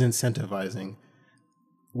it is incentivizing,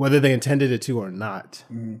 whether they intended it to or not,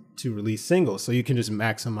 to release singles. So you can just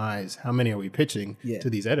maximize how many are we pitching to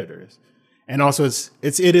these editors. And also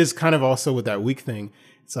it is kind of also with that week thing.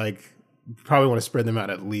 It's like you probably want to spread them out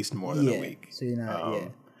at least more than a week. So you're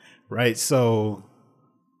not, Right. So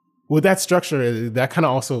with that structure, that kind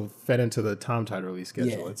of also fed into the Tom Tide release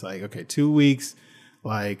schedule. It's like, okay, 2 weeks.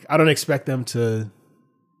 Like I don't expect them to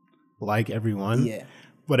like everyone. Yeah.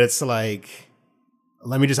 But it's like,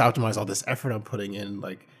 let me just optimize all this effort I'm putting in,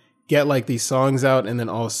 like get like these songs out. And then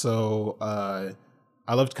also,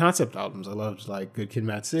 I loved concept albums. I loved like Good Kid,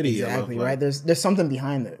 Mad City. Exactly, I loved, right? There's something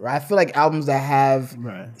behind it, right? I feel like albums that have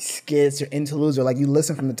skits or interludes or like you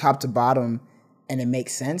listen from the top to bottom and it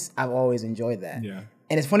makes sense, I've always enjoyed that. Yeah.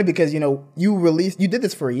 And it's funny because, you know, you did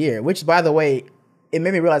this for a year, which by the way, it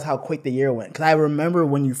made me realize how quick the year went. Because I remember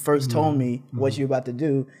when you first told me what you were about to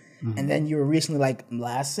do, and then you were recently like,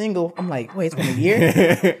 last single. I'm like, wait, it's been a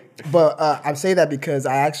year? But I say that because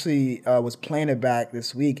I actually was playing it back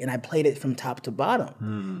this week, and I played it from top to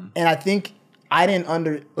bottom. And I think I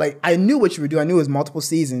I knew what you were doing. I knew it was multiple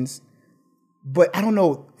seasons, but I don't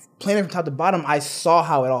know, playing it from top to bottom, I saw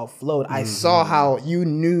how it all flowed. I saw how you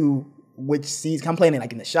knew which season. I'm playing it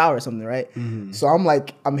like in the shower or something, right? So I'm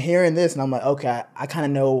like, I'm hearing this, and I'm like, okay, I kind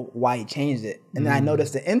of know why he changed it. And then I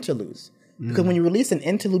noticed the interludes. Because when you release an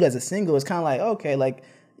interlude as a single, it's kind of like, okay, like,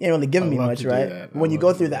 you ain't really giving me much, right? When you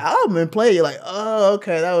go through the album and play, you're like, oh,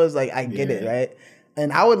 okay, that was like, I get it, right?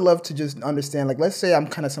 And I would love to just understand, like, let's say I'm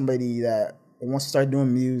kind of somebody that wants to start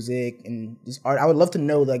doing music and just art. I would love to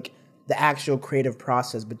know, like, the actual creative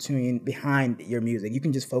process behind your music. You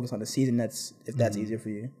can just focus on the season if that's easier for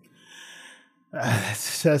you.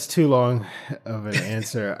 That's too long of an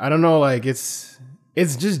answer. I don't know, like it's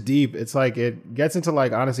just deep. It's like it gets into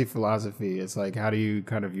like honestly philosophy. It's like how do you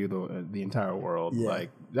kind of view the entire world? Like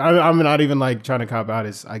I'm not even like trying to cop out.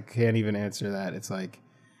 I can't even answer that. It's like,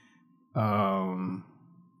 God,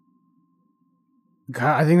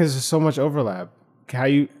 I think there's just so much overlap. How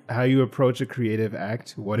you approach a creative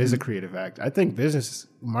act. What is a creative act? I think business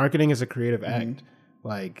marketing is a creative act.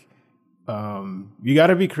 Like, you got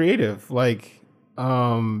to be creative. Like,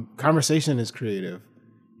 conversation is creative.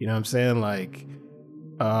 You know what I'm saying? Like,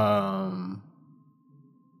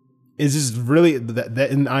 it's just really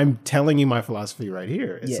that, and I'm telling you my philosophy right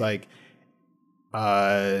here. It's like,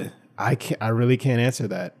 I really can't answer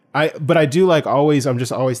that. But I do like always, I'm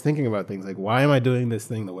just always thinking about things like, why am I doing this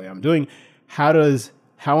thing the way I'm doing? How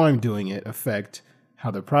I'm doing it affect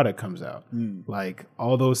how the product comes out? Like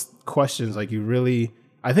all those questions, like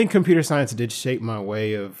I think computer science did shape my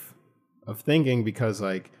way of thinking because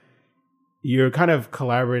like, you're kind of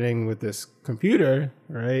collaborating with this computer,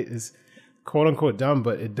 right? It's quote unquote dumb,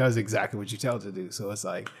 but it does exactly what you tell it to do. So it's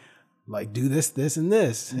like do this, this, and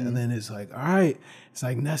this. And then it's like, all right. It's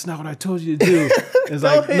like, that's not what I told you to do. It's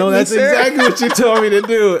like, no, that's exactly what you told me to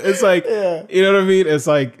do. It's like, you know what I mean? It's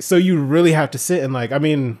like, so you really have to sit and like, I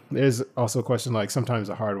mean, there's also a question like sometimes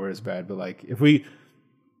the hardware is bad, but like when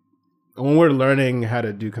we're learning how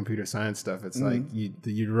to do computer science stuff, it's like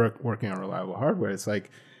you're working on reliable hardware. It's like,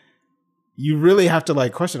 you really have to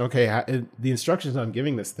like question, okay, the instructions I'm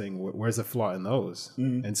giving this thing, where's the flaw in those?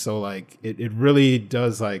 And so like, it really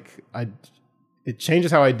does like, it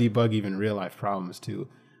changes how I debug even real life problems too.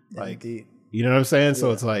 Like, you know what I'm saying?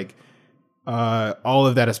 So it's like, all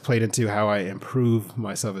of that has played into how I improve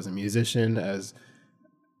myself as a musician, as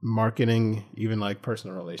marketing, even like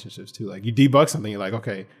personal relationships too. Like you debug something, you're like,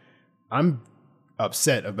 okay, I'm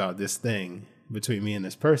upset about this thing between me and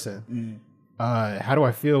this person. How do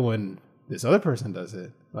I feel when this other person does it?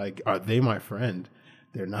 Like, are they my friend?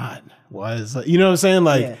 They're not. You know what I'm saying?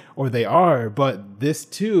 Like, or they are, but this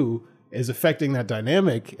too is affecting that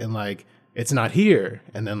dynamic and like, it's not here.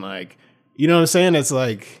 And then like, you know what I'm saying? It's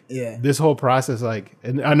like this whole process, like,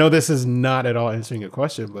 and I know this is not at all answering your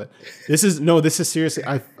question, but this is seriously,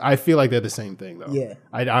 I feel like they're the same thing though. Yeah.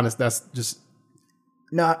 That's just,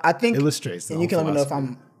 no, I think illustrates the and you can let me know if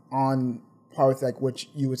I'm on par with like what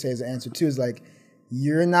you would say as the answer too, is like,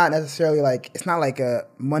 you're not necessarily like, it's not like a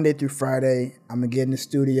Monday through Friday, I'm gonna get in the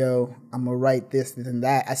studio, I'm gonna write this and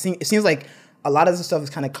that. It seems like a lot of this stuff is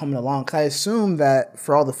kind of coming along. Cause I assume that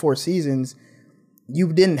for all the 4 seasons,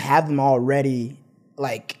 you didn't have them all ready,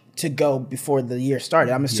 like, to go before the year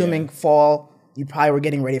started. I'm assuming fall, you probably were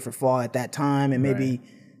getting ready for fall at that time, and maybe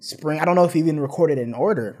spring. I don't know if you even recorded it in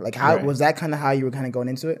order. Like, how was that kind of how you were kind of going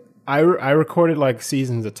into it? I recorded like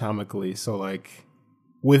seasons atomically. So like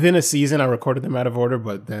within a season, I recorded them out of order,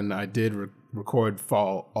 but then I did record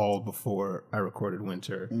fall all before I recorded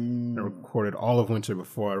winter. I recorded all of winter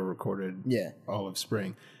before I recorded all of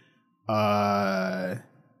spring. Artists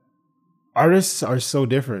are so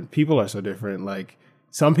different. People are so different. Like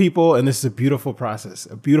some people, and this is a beautiful process,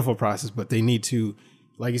 but they need to,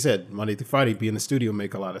 like you said, Monday through Friday, be in the studio,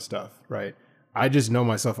 make a lot of stuff, right? I just know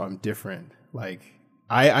myself, I'm different. Like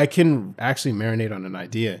I can actually marinate on an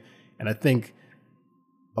idea. And I think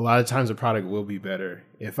a lot of times the product will be better.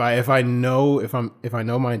 If I know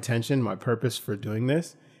my intention, my purpose for doing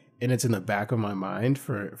this, and it's in the back of my mind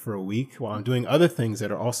for a week while I'm doing other things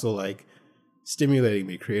that are also like stimulating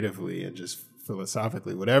me creatively and just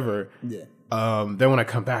philosophically, whatever. Yeah. Then when I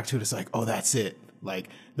come back to it, it's like, oh, that's it. Like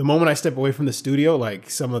the moment I step away from the studio, like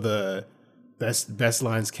some of the best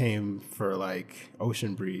lines came for like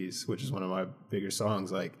Ocean Breeze, which is one of my bigger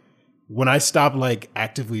songs. Like when I stop like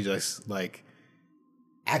actively just like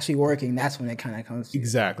actually working, that's when it kind of comes to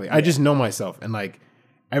exactly. I just know myself, and like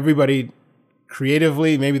everybody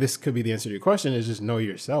creatively, maybe this could be the answer to your question, is just know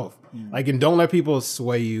yourself. Like, and don't let people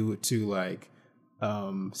sway you to like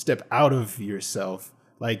step out of yourself.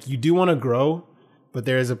 Like you do want to grow, but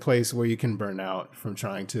there is a place where you can burn out from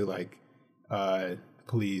trying to like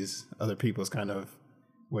please other people's kind of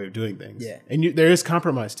way of doing things. Yeah. And there is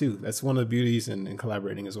compromise too. That's one of the beauties in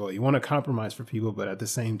collaborating as well. You want to compromise for people, but at the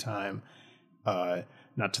same time,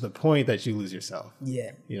 not to the point that you lose yourself.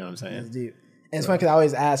 Yeah. You know what I'm saying? That's deep. And it's funny because I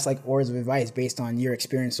always ask like words of advice based on your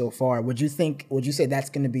experience so far. Would you say that's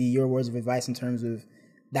going to be your words of advice in terms of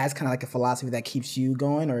that's kind of like a philosophy that keeps you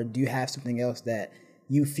going? Or do you have something else that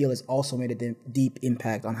you feel has also made a deep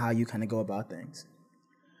impact on how you kind of go about things?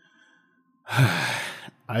 I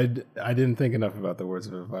didn't think enough about the words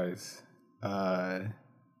of advice. I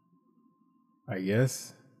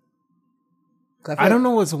guess. I don't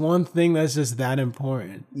know what's one thing that's just that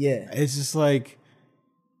important. Yeah. It's just like,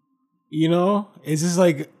 you know, it's just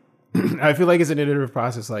like, I feel like it's an iterative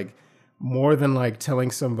process. Like more than like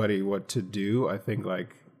telling somebody what to do, I think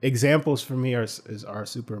like examples for me are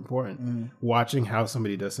super important. Watching how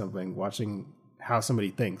somebody does something, watching how somebody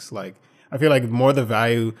thinks. Like I feel like more the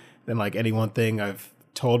value than like any one thing I've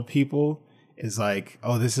told people is like,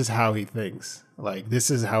 oh, this is how he thinks. Like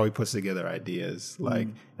this is how he puts together ideas. Like,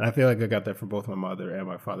 and I feel like I got that from both my mother and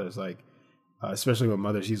my father. It's like, especially my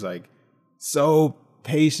mother, she's like so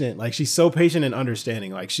patient. Like she's so patient and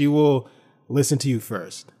understanding. Like she will listen to you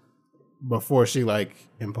first before she like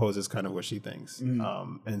imposes kind of what she thinks.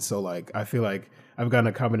 And so like I feel like I've gotten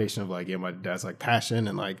a combination of like, yeah, my dad's like passion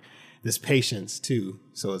and like this patience too.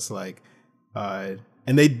 So it's like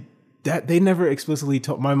and they never explicitly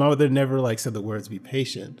told, my mother never like said the words be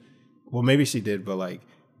patient. Well, maybe she did, but like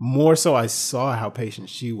more so I saw how patient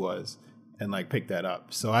she was and like picked that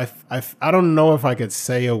up. So I don't know if I could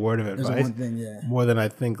say a word of advice more than I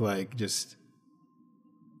think like just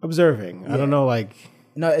observing. I don't know, like.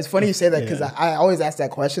 No, it's funny you say that because I always ask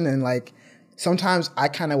that question, and like sometimes I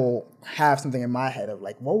kind of will have something in my head of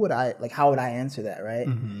like, how would I answer that, right?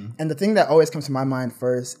 And the thing that always comes to my mind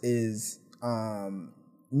first is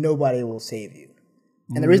nobody will save you.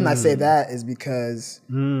 And the reason I say that is because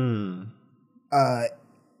I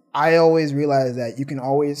always realize that you can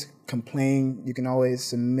always complain, you can always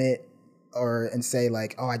submit and say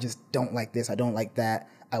like, oh, I just don't like this, I don't like that,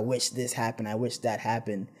 I wish this happened, I wish that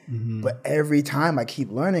happened. But every time I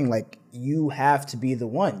keep learning, like you have to be the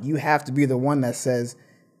one. You have to be the one that says,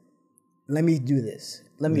 let me do this,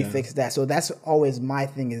 let me fix that. So that's always my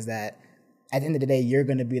thing, is that at the end of the day, you're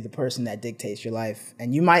going to be the person that dictates your life.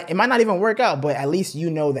 And it might not even work out, but at least you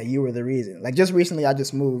know that you were the reason. Like just recently, I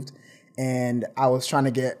just moved and I was trying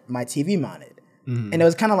to get my TV mounted. And it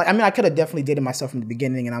was kind of like, I mean, I could have definitely did it myself from the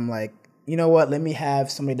beginning. And I'm like, you know what? Let me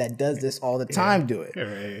have somebody that does this all the time do it.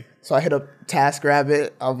 Right. So I hit up TaskRabbit.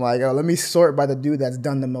 I'm like, oh, let me sort by the dude that's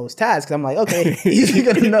done the most tasks. 'Cause I'm like, okay, he's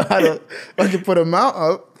going to know how to put a mount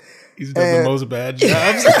up. He's done the most bad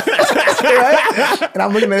jobs. Right? And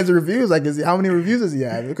I'm looking at his reviews, like, how many reviews does he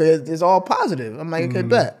have? Because it's all positive. I'm like, okay,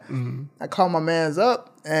 bet. I call my mans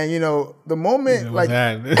up, and you know, the moment like,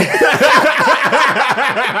 and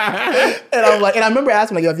I'm like, and I remember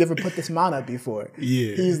asking like, yo, have you ever put this mount up before?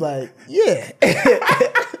 Yeah. He's like, yeah.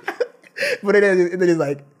 But then he's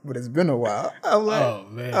like, but it's been a while. I'm like, oh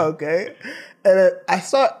man, okay. And I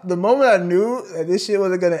saw the moment I knew that this shit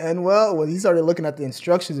wasn't gonna end well was he started looking at the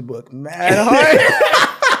instructions book mad hard.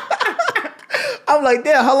 I'm I'm like,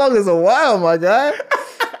 damn, how long is a while, my guy?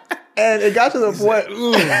 And it got to the point.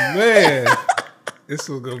 Ooh, man. This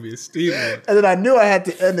was going to be a steep one. And then I knew I had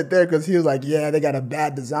to end it there because he was like, yeah, they got a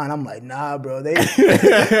bad design. I'm like, nah, bro.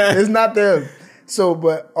 It's not them. So,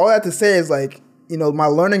 but all I have to say is like, you know, my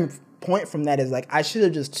learning point from that is like, I should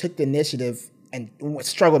have just took the initiative and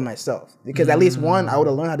struggled myself. Because at least one, I would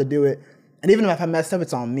have learned how to do it. And even if I messed up,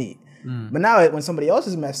 it's on me. But now when somebody else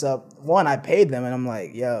has messed up, one, I paid them and I'm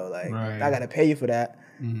like, yo, like, I got to pay you for that.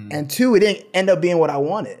 And two, it didn't end up being what I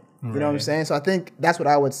wanted. You know what I'm saying? So I think that's what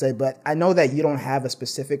I would say. But I know that you don't have a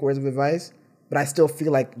specific words of advice, but I still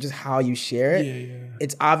feel like just how you share it,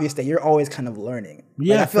 it's obvious that you're always kind of learning.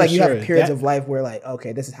 Yeah, like, I feel like you have periods of life where like,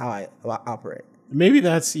 okay, this is how I operate. Maybe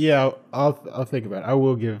that's, I'll think about it. I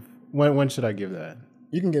will give, when should I give that?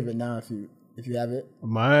 You can give it now if you have it.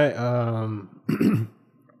 My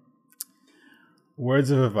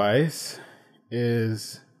words of advice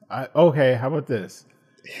is, okay, how about this?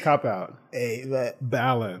 Cop out. Hey, but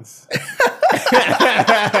balance.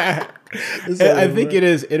 I think it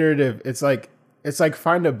is iterative. It's like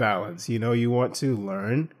find a balance. You know, you want to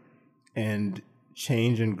learn and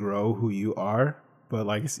change and grow who you are. But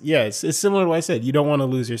like, it's similar to what I said. You don't want to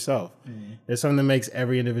lose yourself. There's something that makes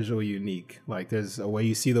every individual unique. Like there's a way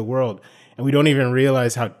you see the world. And we don't even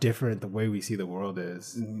realize how different the way we see the world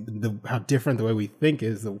is. How different the way we think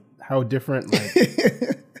is. How different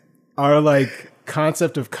like our like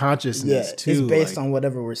concept of consciousness too. It's based on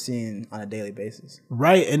whatever we're seeing on a daily basis.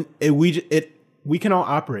 Right. And we can all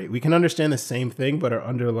operate. We can understand the same thing, but our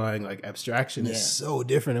underlying like abstraction is so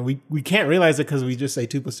different. And we can't realize it because we just say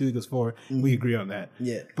 2 + 2 = 4. We agree on that.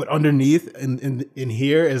 Yeah. But underneath in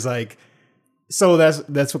here is like, so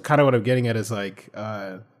that's what kind of what I'm getting at is like,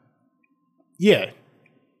 balance.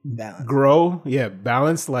 Grow. Yeah.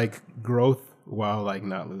 Balance like growth while like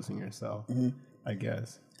not losing yourself, I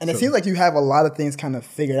guess. And it seems like you have a lot of things kind of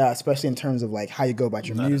figured out, especially in terms of like how you go about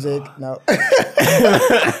your music. No. But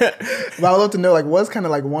I would love to know like what's kind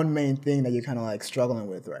of like one main thing that you're kind of like struggling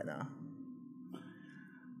with right now.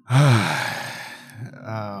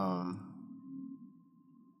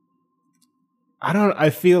 I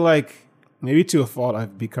feel like maybe to a fault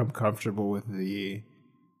I've become comfortable with the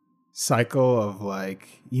cycle of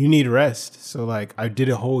like you need rest. So like I did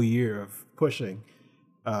a whole year of pushing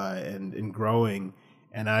and growing.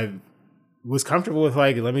 And I was comfortable with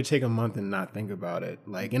like, let me take a month and not think about it.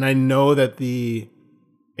 Like, and I know that the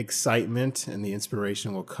excitement and the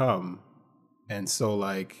inspiration will come. And so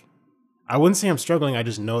like, I wouldn't say I'm struggling. I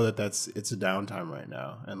just know that it's a downtime right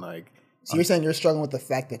now. And like, so you're saying you're struggling with the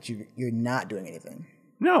fact that you're not doing anything?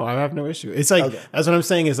 No, I have no issue. It's like, that's what I'm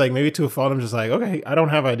saying is like, maybe to a fault, I'm just like, okay, I don't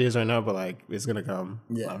have ideas right now, but like, it's going to come.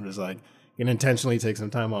 Yeah. I'm just like, gonna intentionally take some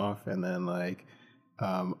time off and then like,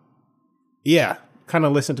 kind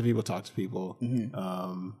of listen to people, talk to people.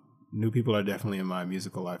 New people are definitely in my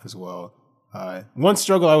musical life as well. One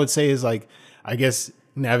struggle I would say is like, I guess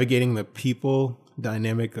navigating the people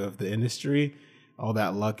dynamic of the industry, all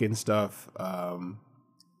that luck and stuff. And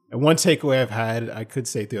one takeaway I've had, I could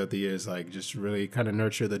say throughout the years, like just really kind of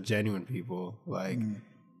nurture the genuine people. Like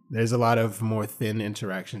there's a lot of more thin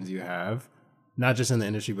interactions you have, not just in the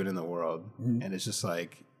industry, but in the world. And it's just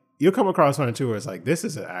like, you'll come across one or two where it's like, this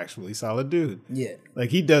is an actually solid dude. Yeah.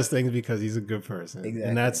 Like he does things because he's a good person. Exactly.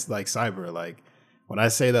 And that's like Cyber. Like when I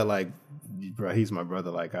say that, like, bro, he's my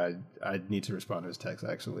brother. Like I need to respond to his text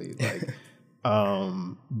actually. Like,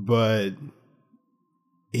 but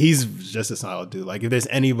he's just a solid dude. Like if there's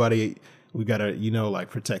anybody, we gotta,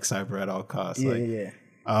 like protect Cyber at all costs.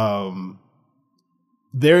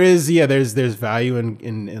 There's value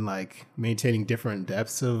in like maintaining different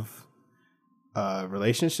depths of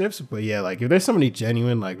relationships, but like if there's somebody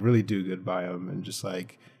genuine, like really do good by them and just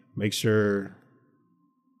like make sure.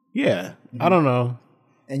 I don't know,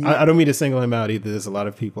 and I don't mean to single him out either. There's a lot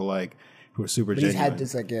of people like who are super genuine. He's had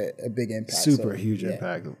just like a big impact, super huge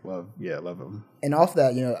impact. Love him. And off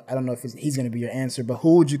that, I don't know if he's going to be your answer, but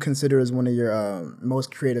who would you consider as one of your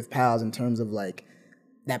most creative pals in terms of like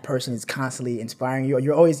that person is constantly inspiring you, or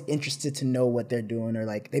you're always interested to know what they're doing, or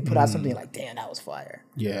like they put out something like, damn, that was fire.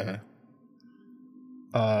 Yeah.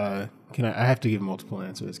 Can I have to give multiple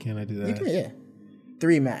answers? Can I do that? You can, yeah.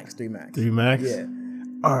 3 max. 3 max? Yeah.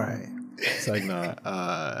 All right. It's like, nah.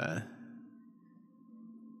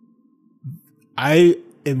 I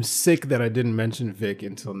am sick that I didn't mention Vic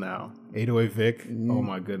until now. 808 Vic, oh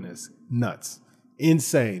my goodness. Nuts.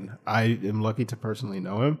 Insane. I am lucky to personally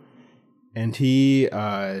know him. And he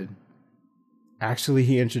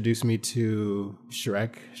introduced me to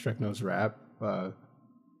Shrek Knows Rap,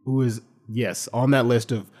 who is, yes, on that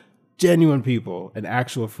list of genuine people, an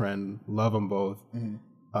actual friend, love them both.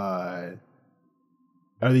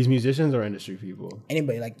 Are these musicians or industry people?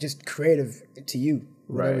 Anybody, like just creative to you,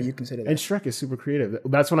 whatever you consider that. And Shrek is super creative.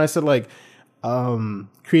 That's when I said like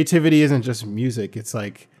creativity isn't just music. It's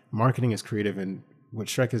like marketing is creative, and what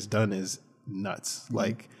Shrek has done is nuts.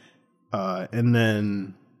 Like, and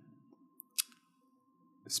then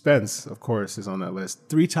Spence, of course, is on that list.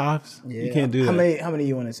 3 tops. Yeah. You can't do that. How many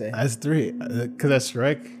you want to say? That's 3. Because that's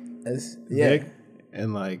Shrek, Vic,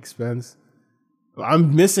 and like Spence.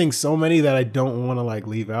 I'm missing so many that I don't want to like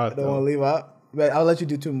leave out. Don't want to leave out? But I'll let you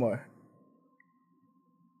do 2 more.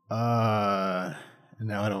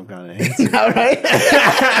 Now I don't got an answer. All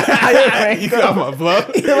right. You got my bluff.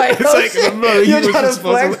 You're like, you're trying to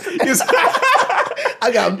flex.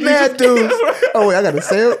 I got mad dudes. Oh, wait, I got to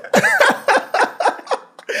say it?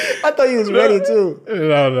 I thought you was ready, too.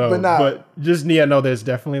 No. But just, no, there's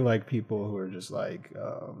definitely, like, people who are just, like,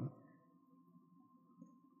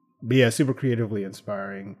 but yeah, super creatively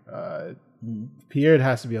inspiring. Pierre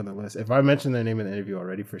has to be on the list. If I mentioned their name in the interview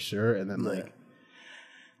already, for sure. And then, like,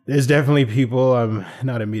 there's definitely people I'm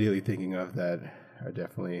not immediately thinking of that are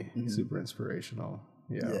definitely super inspirational.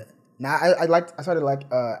 Yeah. Now I started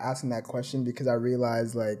asking that question because I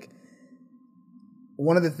realized like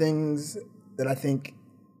one of the things that I think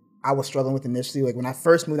I was struggling with initially, like when I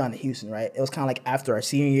first moved on to Houston, right? It was kind of like after our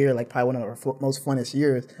senior year, like probably one of our most funnest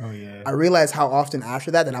years. Oh yeah. I realized how often after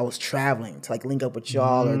that I was traveling to like link up with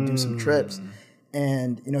y'all or do some trips.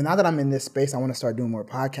 And now that I'm in this space, I want to start doing more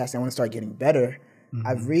podcasting. I want to start getting better.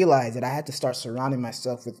 I've realized that I had to start surrounding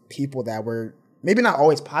myself with people that were maybe not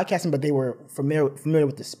always podcasting, but they were familiar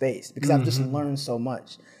with the space because I've just learned so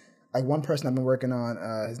much. Like one person I've been working on,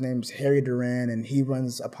 his name's Harry Duran, and he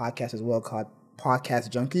runs a podcast as well called Podcast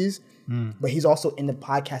Junkies. But he's also in the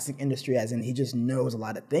podcasting industry, as in he just knows a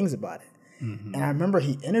lot of things about it. And I remember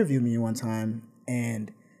he interviewed me one time,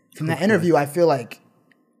 and from that interview, I feel like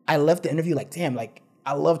I left the interview like, damn, like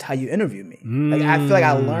I loved how you interviewed me. Like I feel like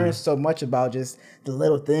I learned so much about just the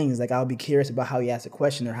little things. Like I'll be curious about how he asked a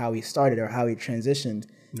question or how he started or how he transitioned.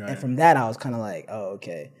 Right. And from that, I was kind of like, oh,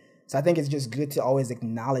 okay. So I think it's just good to always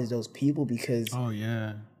acknowledge those people because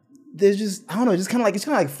there's just, I don't know, it's kind of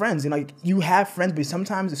like friends. Like you have friends, but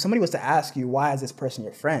sometimes if somebody was to ask you, why is this person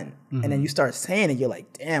your friend? And then you start saying it, you're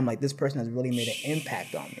like, damn, like this person has really made an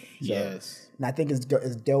impact on me. So, yes. And I think it's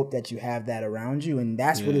dope that you have that around you, and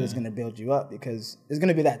that's really what's going to build you up because there's going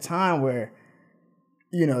to be that time where,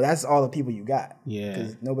 that's all the people you got. Yeah.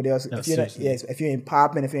 Because nobody else, if you ain't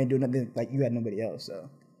popping, if you ain't doing nothing, like you had nobody else. So.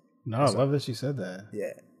 No, I love that she said that.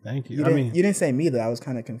 Yeah. Thank you. You didn't say me though. I was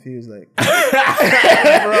kind of confused. Like,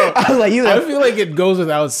 I was like, I feel like it goes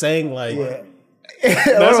without saying. Like,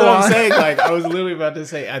 that's what I'm saying. Like, I was literally about to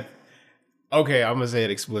say. Okay, I'm gonna say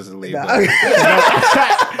it explicitly. But,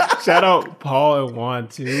 shout out Paul and Juan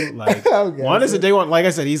too. Like Juan is a day one. Like I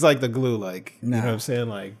said, he's like the glue. Like you know what I'm saying.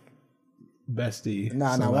 Like bestie.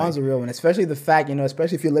 Juan's a real one. Especially the fact,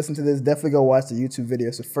 especially if you listen to this, definitely go watch the YouTube video.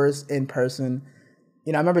 It's the first in person.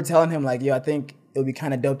 I remember telling him like, I think it would be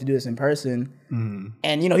kind of dope to do this in person.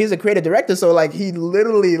 And he's a creative director, so like he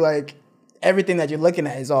literally like everything that you're looking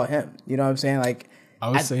at is all him. You know what I'm saying? Like I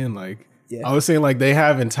was saying like they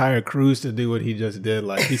have entire crews to do what he just did.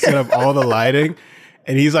 Like he set up all the lighting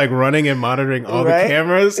and he's like running and monitoring all the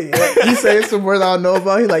cameras. Yeah. He's saying some words I don't know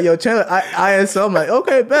about. He's like, yo, Chandler, ISO. I'm like,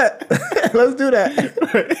 okay, bet. Let's do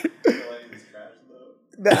that.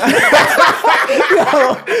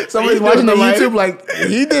 Somebody's watching the YouTube like,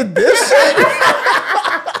 he did this shit?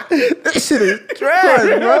 This shit is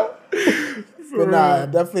trash, bro.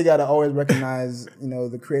 But definitely got to always recognize,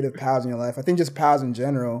 the creative pals in your life. I think just pals in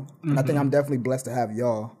general. And I think I'm definitely blessed to have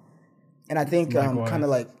y'all. And I think kind of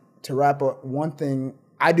like to wrap up, one thing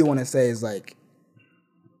I do want to say is like,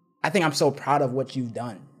 I think I'm so proud of what you've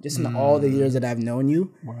done just in all the years that I've known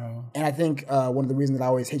you. Wow. And I think one of the reasons that I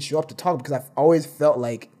always hit you up to talk because I've always felt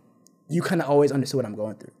like you kind of always understood what I'm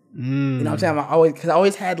going through. You know what I'm saying? Because I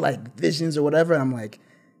always had like visions or whatever. And I'm like,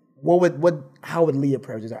 how would Lee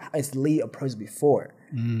approach this? Or has Lee approached before?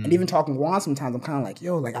 And even talking to Juan sometimes, I'm kind of like,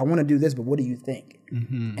 yo, like I want to do this, but what do you think?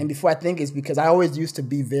 And before I think, it's because I always used to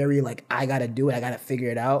be very like, I got to do it. I got to figure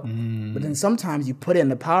it out. But then sometimes you put it in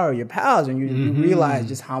the power of your pals and you realize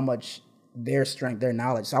just how much their strength, their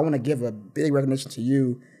knowledge. So I want to give a big recognition to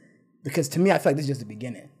you because to me, I feel like this is just the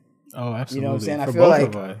beginning. Oh, absolutely. You know what I'm saying? For I feel both like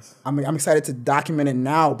of us. I'm excited to document it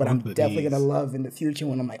now, but I'm definitely going to love in the future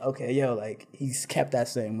when I'm like, okay, yo, like he's kept that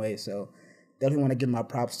same way. So definitely want to give my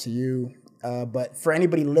props to you. But for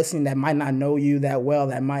anybody listening that might not know you that well,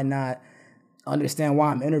 that might not understand why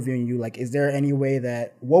I'm interviewing you, like, is there any way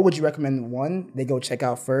what would you recommend? One, they go check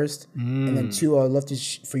out first, and then two, I'd love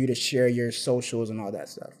for you to share your socials and all that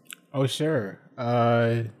stuff. Oh, sure.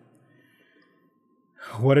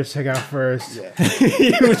 What to check out first? Yeah.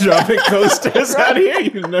 You dropping coasters out here?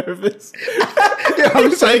 You nervous? Yeah, I'm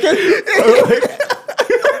just like,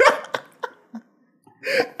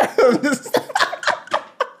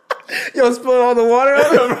 yo, spill all the water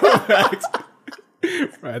out.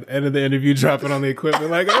 Right at the end of the interview, dropping on the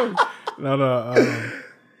equipment like, oh, no.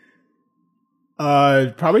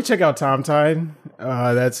 Probably check out Tom Tide.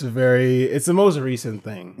 It's the most recent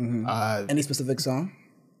thing. Any specific song?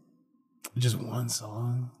 Just one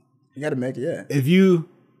song. You gotta make it, yeah. If you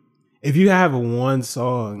have one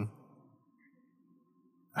song,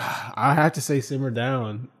 I have to say Simmer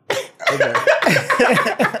Down. Okay.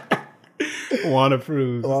 Wanna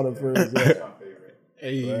Prove. Yeah. That's my favorite.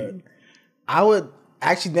 Hey. Right. I would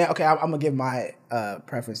actually, okay, I'm gonna give my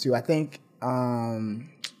preference too. I think, a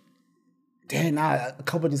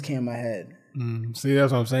couple just came in my head. See,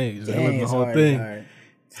 that's what I'm saying. Dang, the it's whole hard, thing. hard.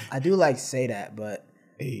 I do like Say That, but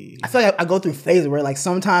Hey. I feel like I go through phases where like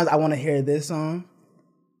sometimes I want to hear this song.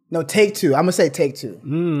 No, Take Two. I'm gonna say Take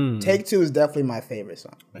Two. Take Two is definitely my favorite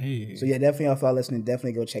song. Hey. So yeah, definitely if y'all listening,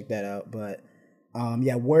 definitely go check that out. But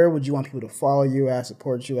where would you want people to follow you at,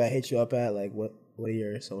 support you at, hit you up at? Like what are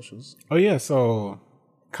your socials? Oh yeah, so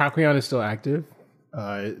Kakuyan is still active.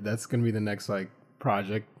 That's gonna be the next like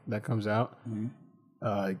project that comes out.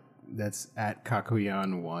 That's at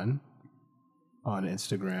Kakuyan1 on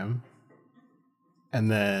Instagram. And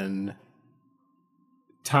then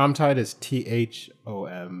Tom Tide is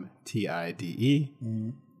THOMTIDE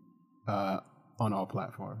on all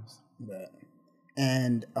platforms. Bet.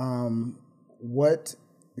 And what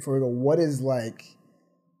is like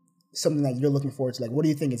something that you're looking forward to? Like, what do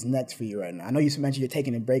you think is next for you right now? I know you mentioned you're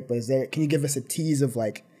taking a break, but can you give us a tease of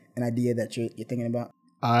like an idea that you're thinking about?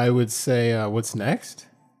 I would say what's next?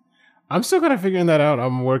 I'm still kind of figuring that out.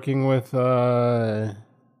 I'm working with I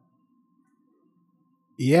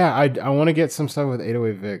want to get some stuff with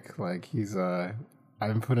 808 Vic. Like he's I've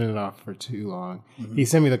been putting it off for too long. He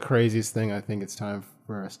sent me the craziest thing. I think it's time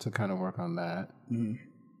for us to kind of work on that.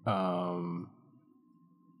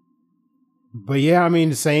 But yeah, I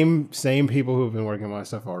mean, same people who've been working on my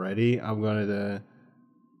stuff already. I'm going to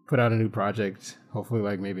put out a new project, hopefully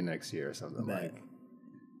like maybe next year or something, like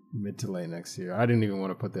mid to late next year. I didn't even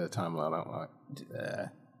want to put the timeline out.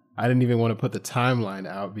 I didn't even want to put the timeline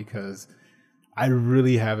out because I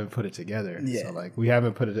really haven't put it together. Yeah. So like we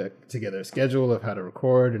haven't put it together a schedule of how to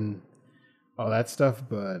record and all that stuff.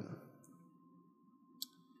 But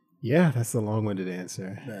yeah, that's the long-winded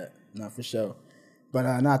answer. But no, for sure. But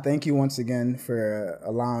thank you once again for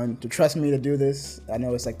allowing to trust me to do this. I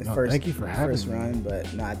know it's like the first run, but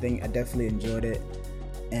I think I definitely enjoyed it.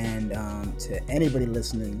 And to anybody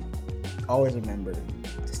listening, always remember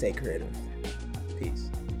to stay creative. Peace.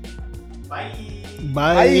 Bye.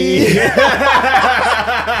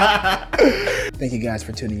 Thank you guys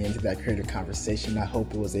for tuning in to that creative conversation. I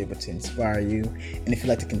hope it was able to inspire you. And if you'd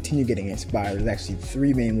like to continue getting inspired, there's actually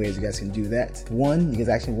 3 main ways you guys can do that. 1, you guys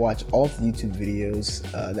actually watch all the YouTube videos.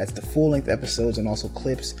 That's the full-length episodes and also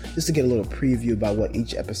clips, just to get a little preview about what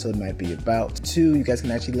each episode might be about. 2, you guys can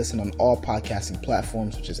actually listen on all podcasting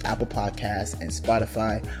platforms, which is Apple Podcasts and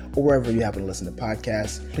Spotify, or wherever you happen to listen to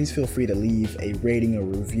podcasts. Please feel free to leave a rating or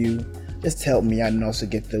review, just to help me out and also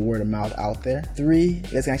get the word of mouth out there. 3, you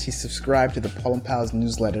guys can actually subscribe to the Paul and Pals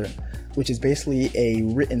newsletter, which is basically a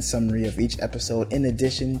written summary of each episode in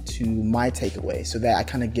addition to my takeaway, so that I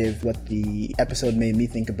kind of give what the episode made me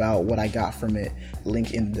think about, what I got from it,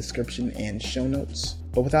 link in the description and show notes.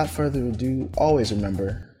 But without further ado, always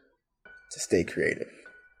remember to stay creative.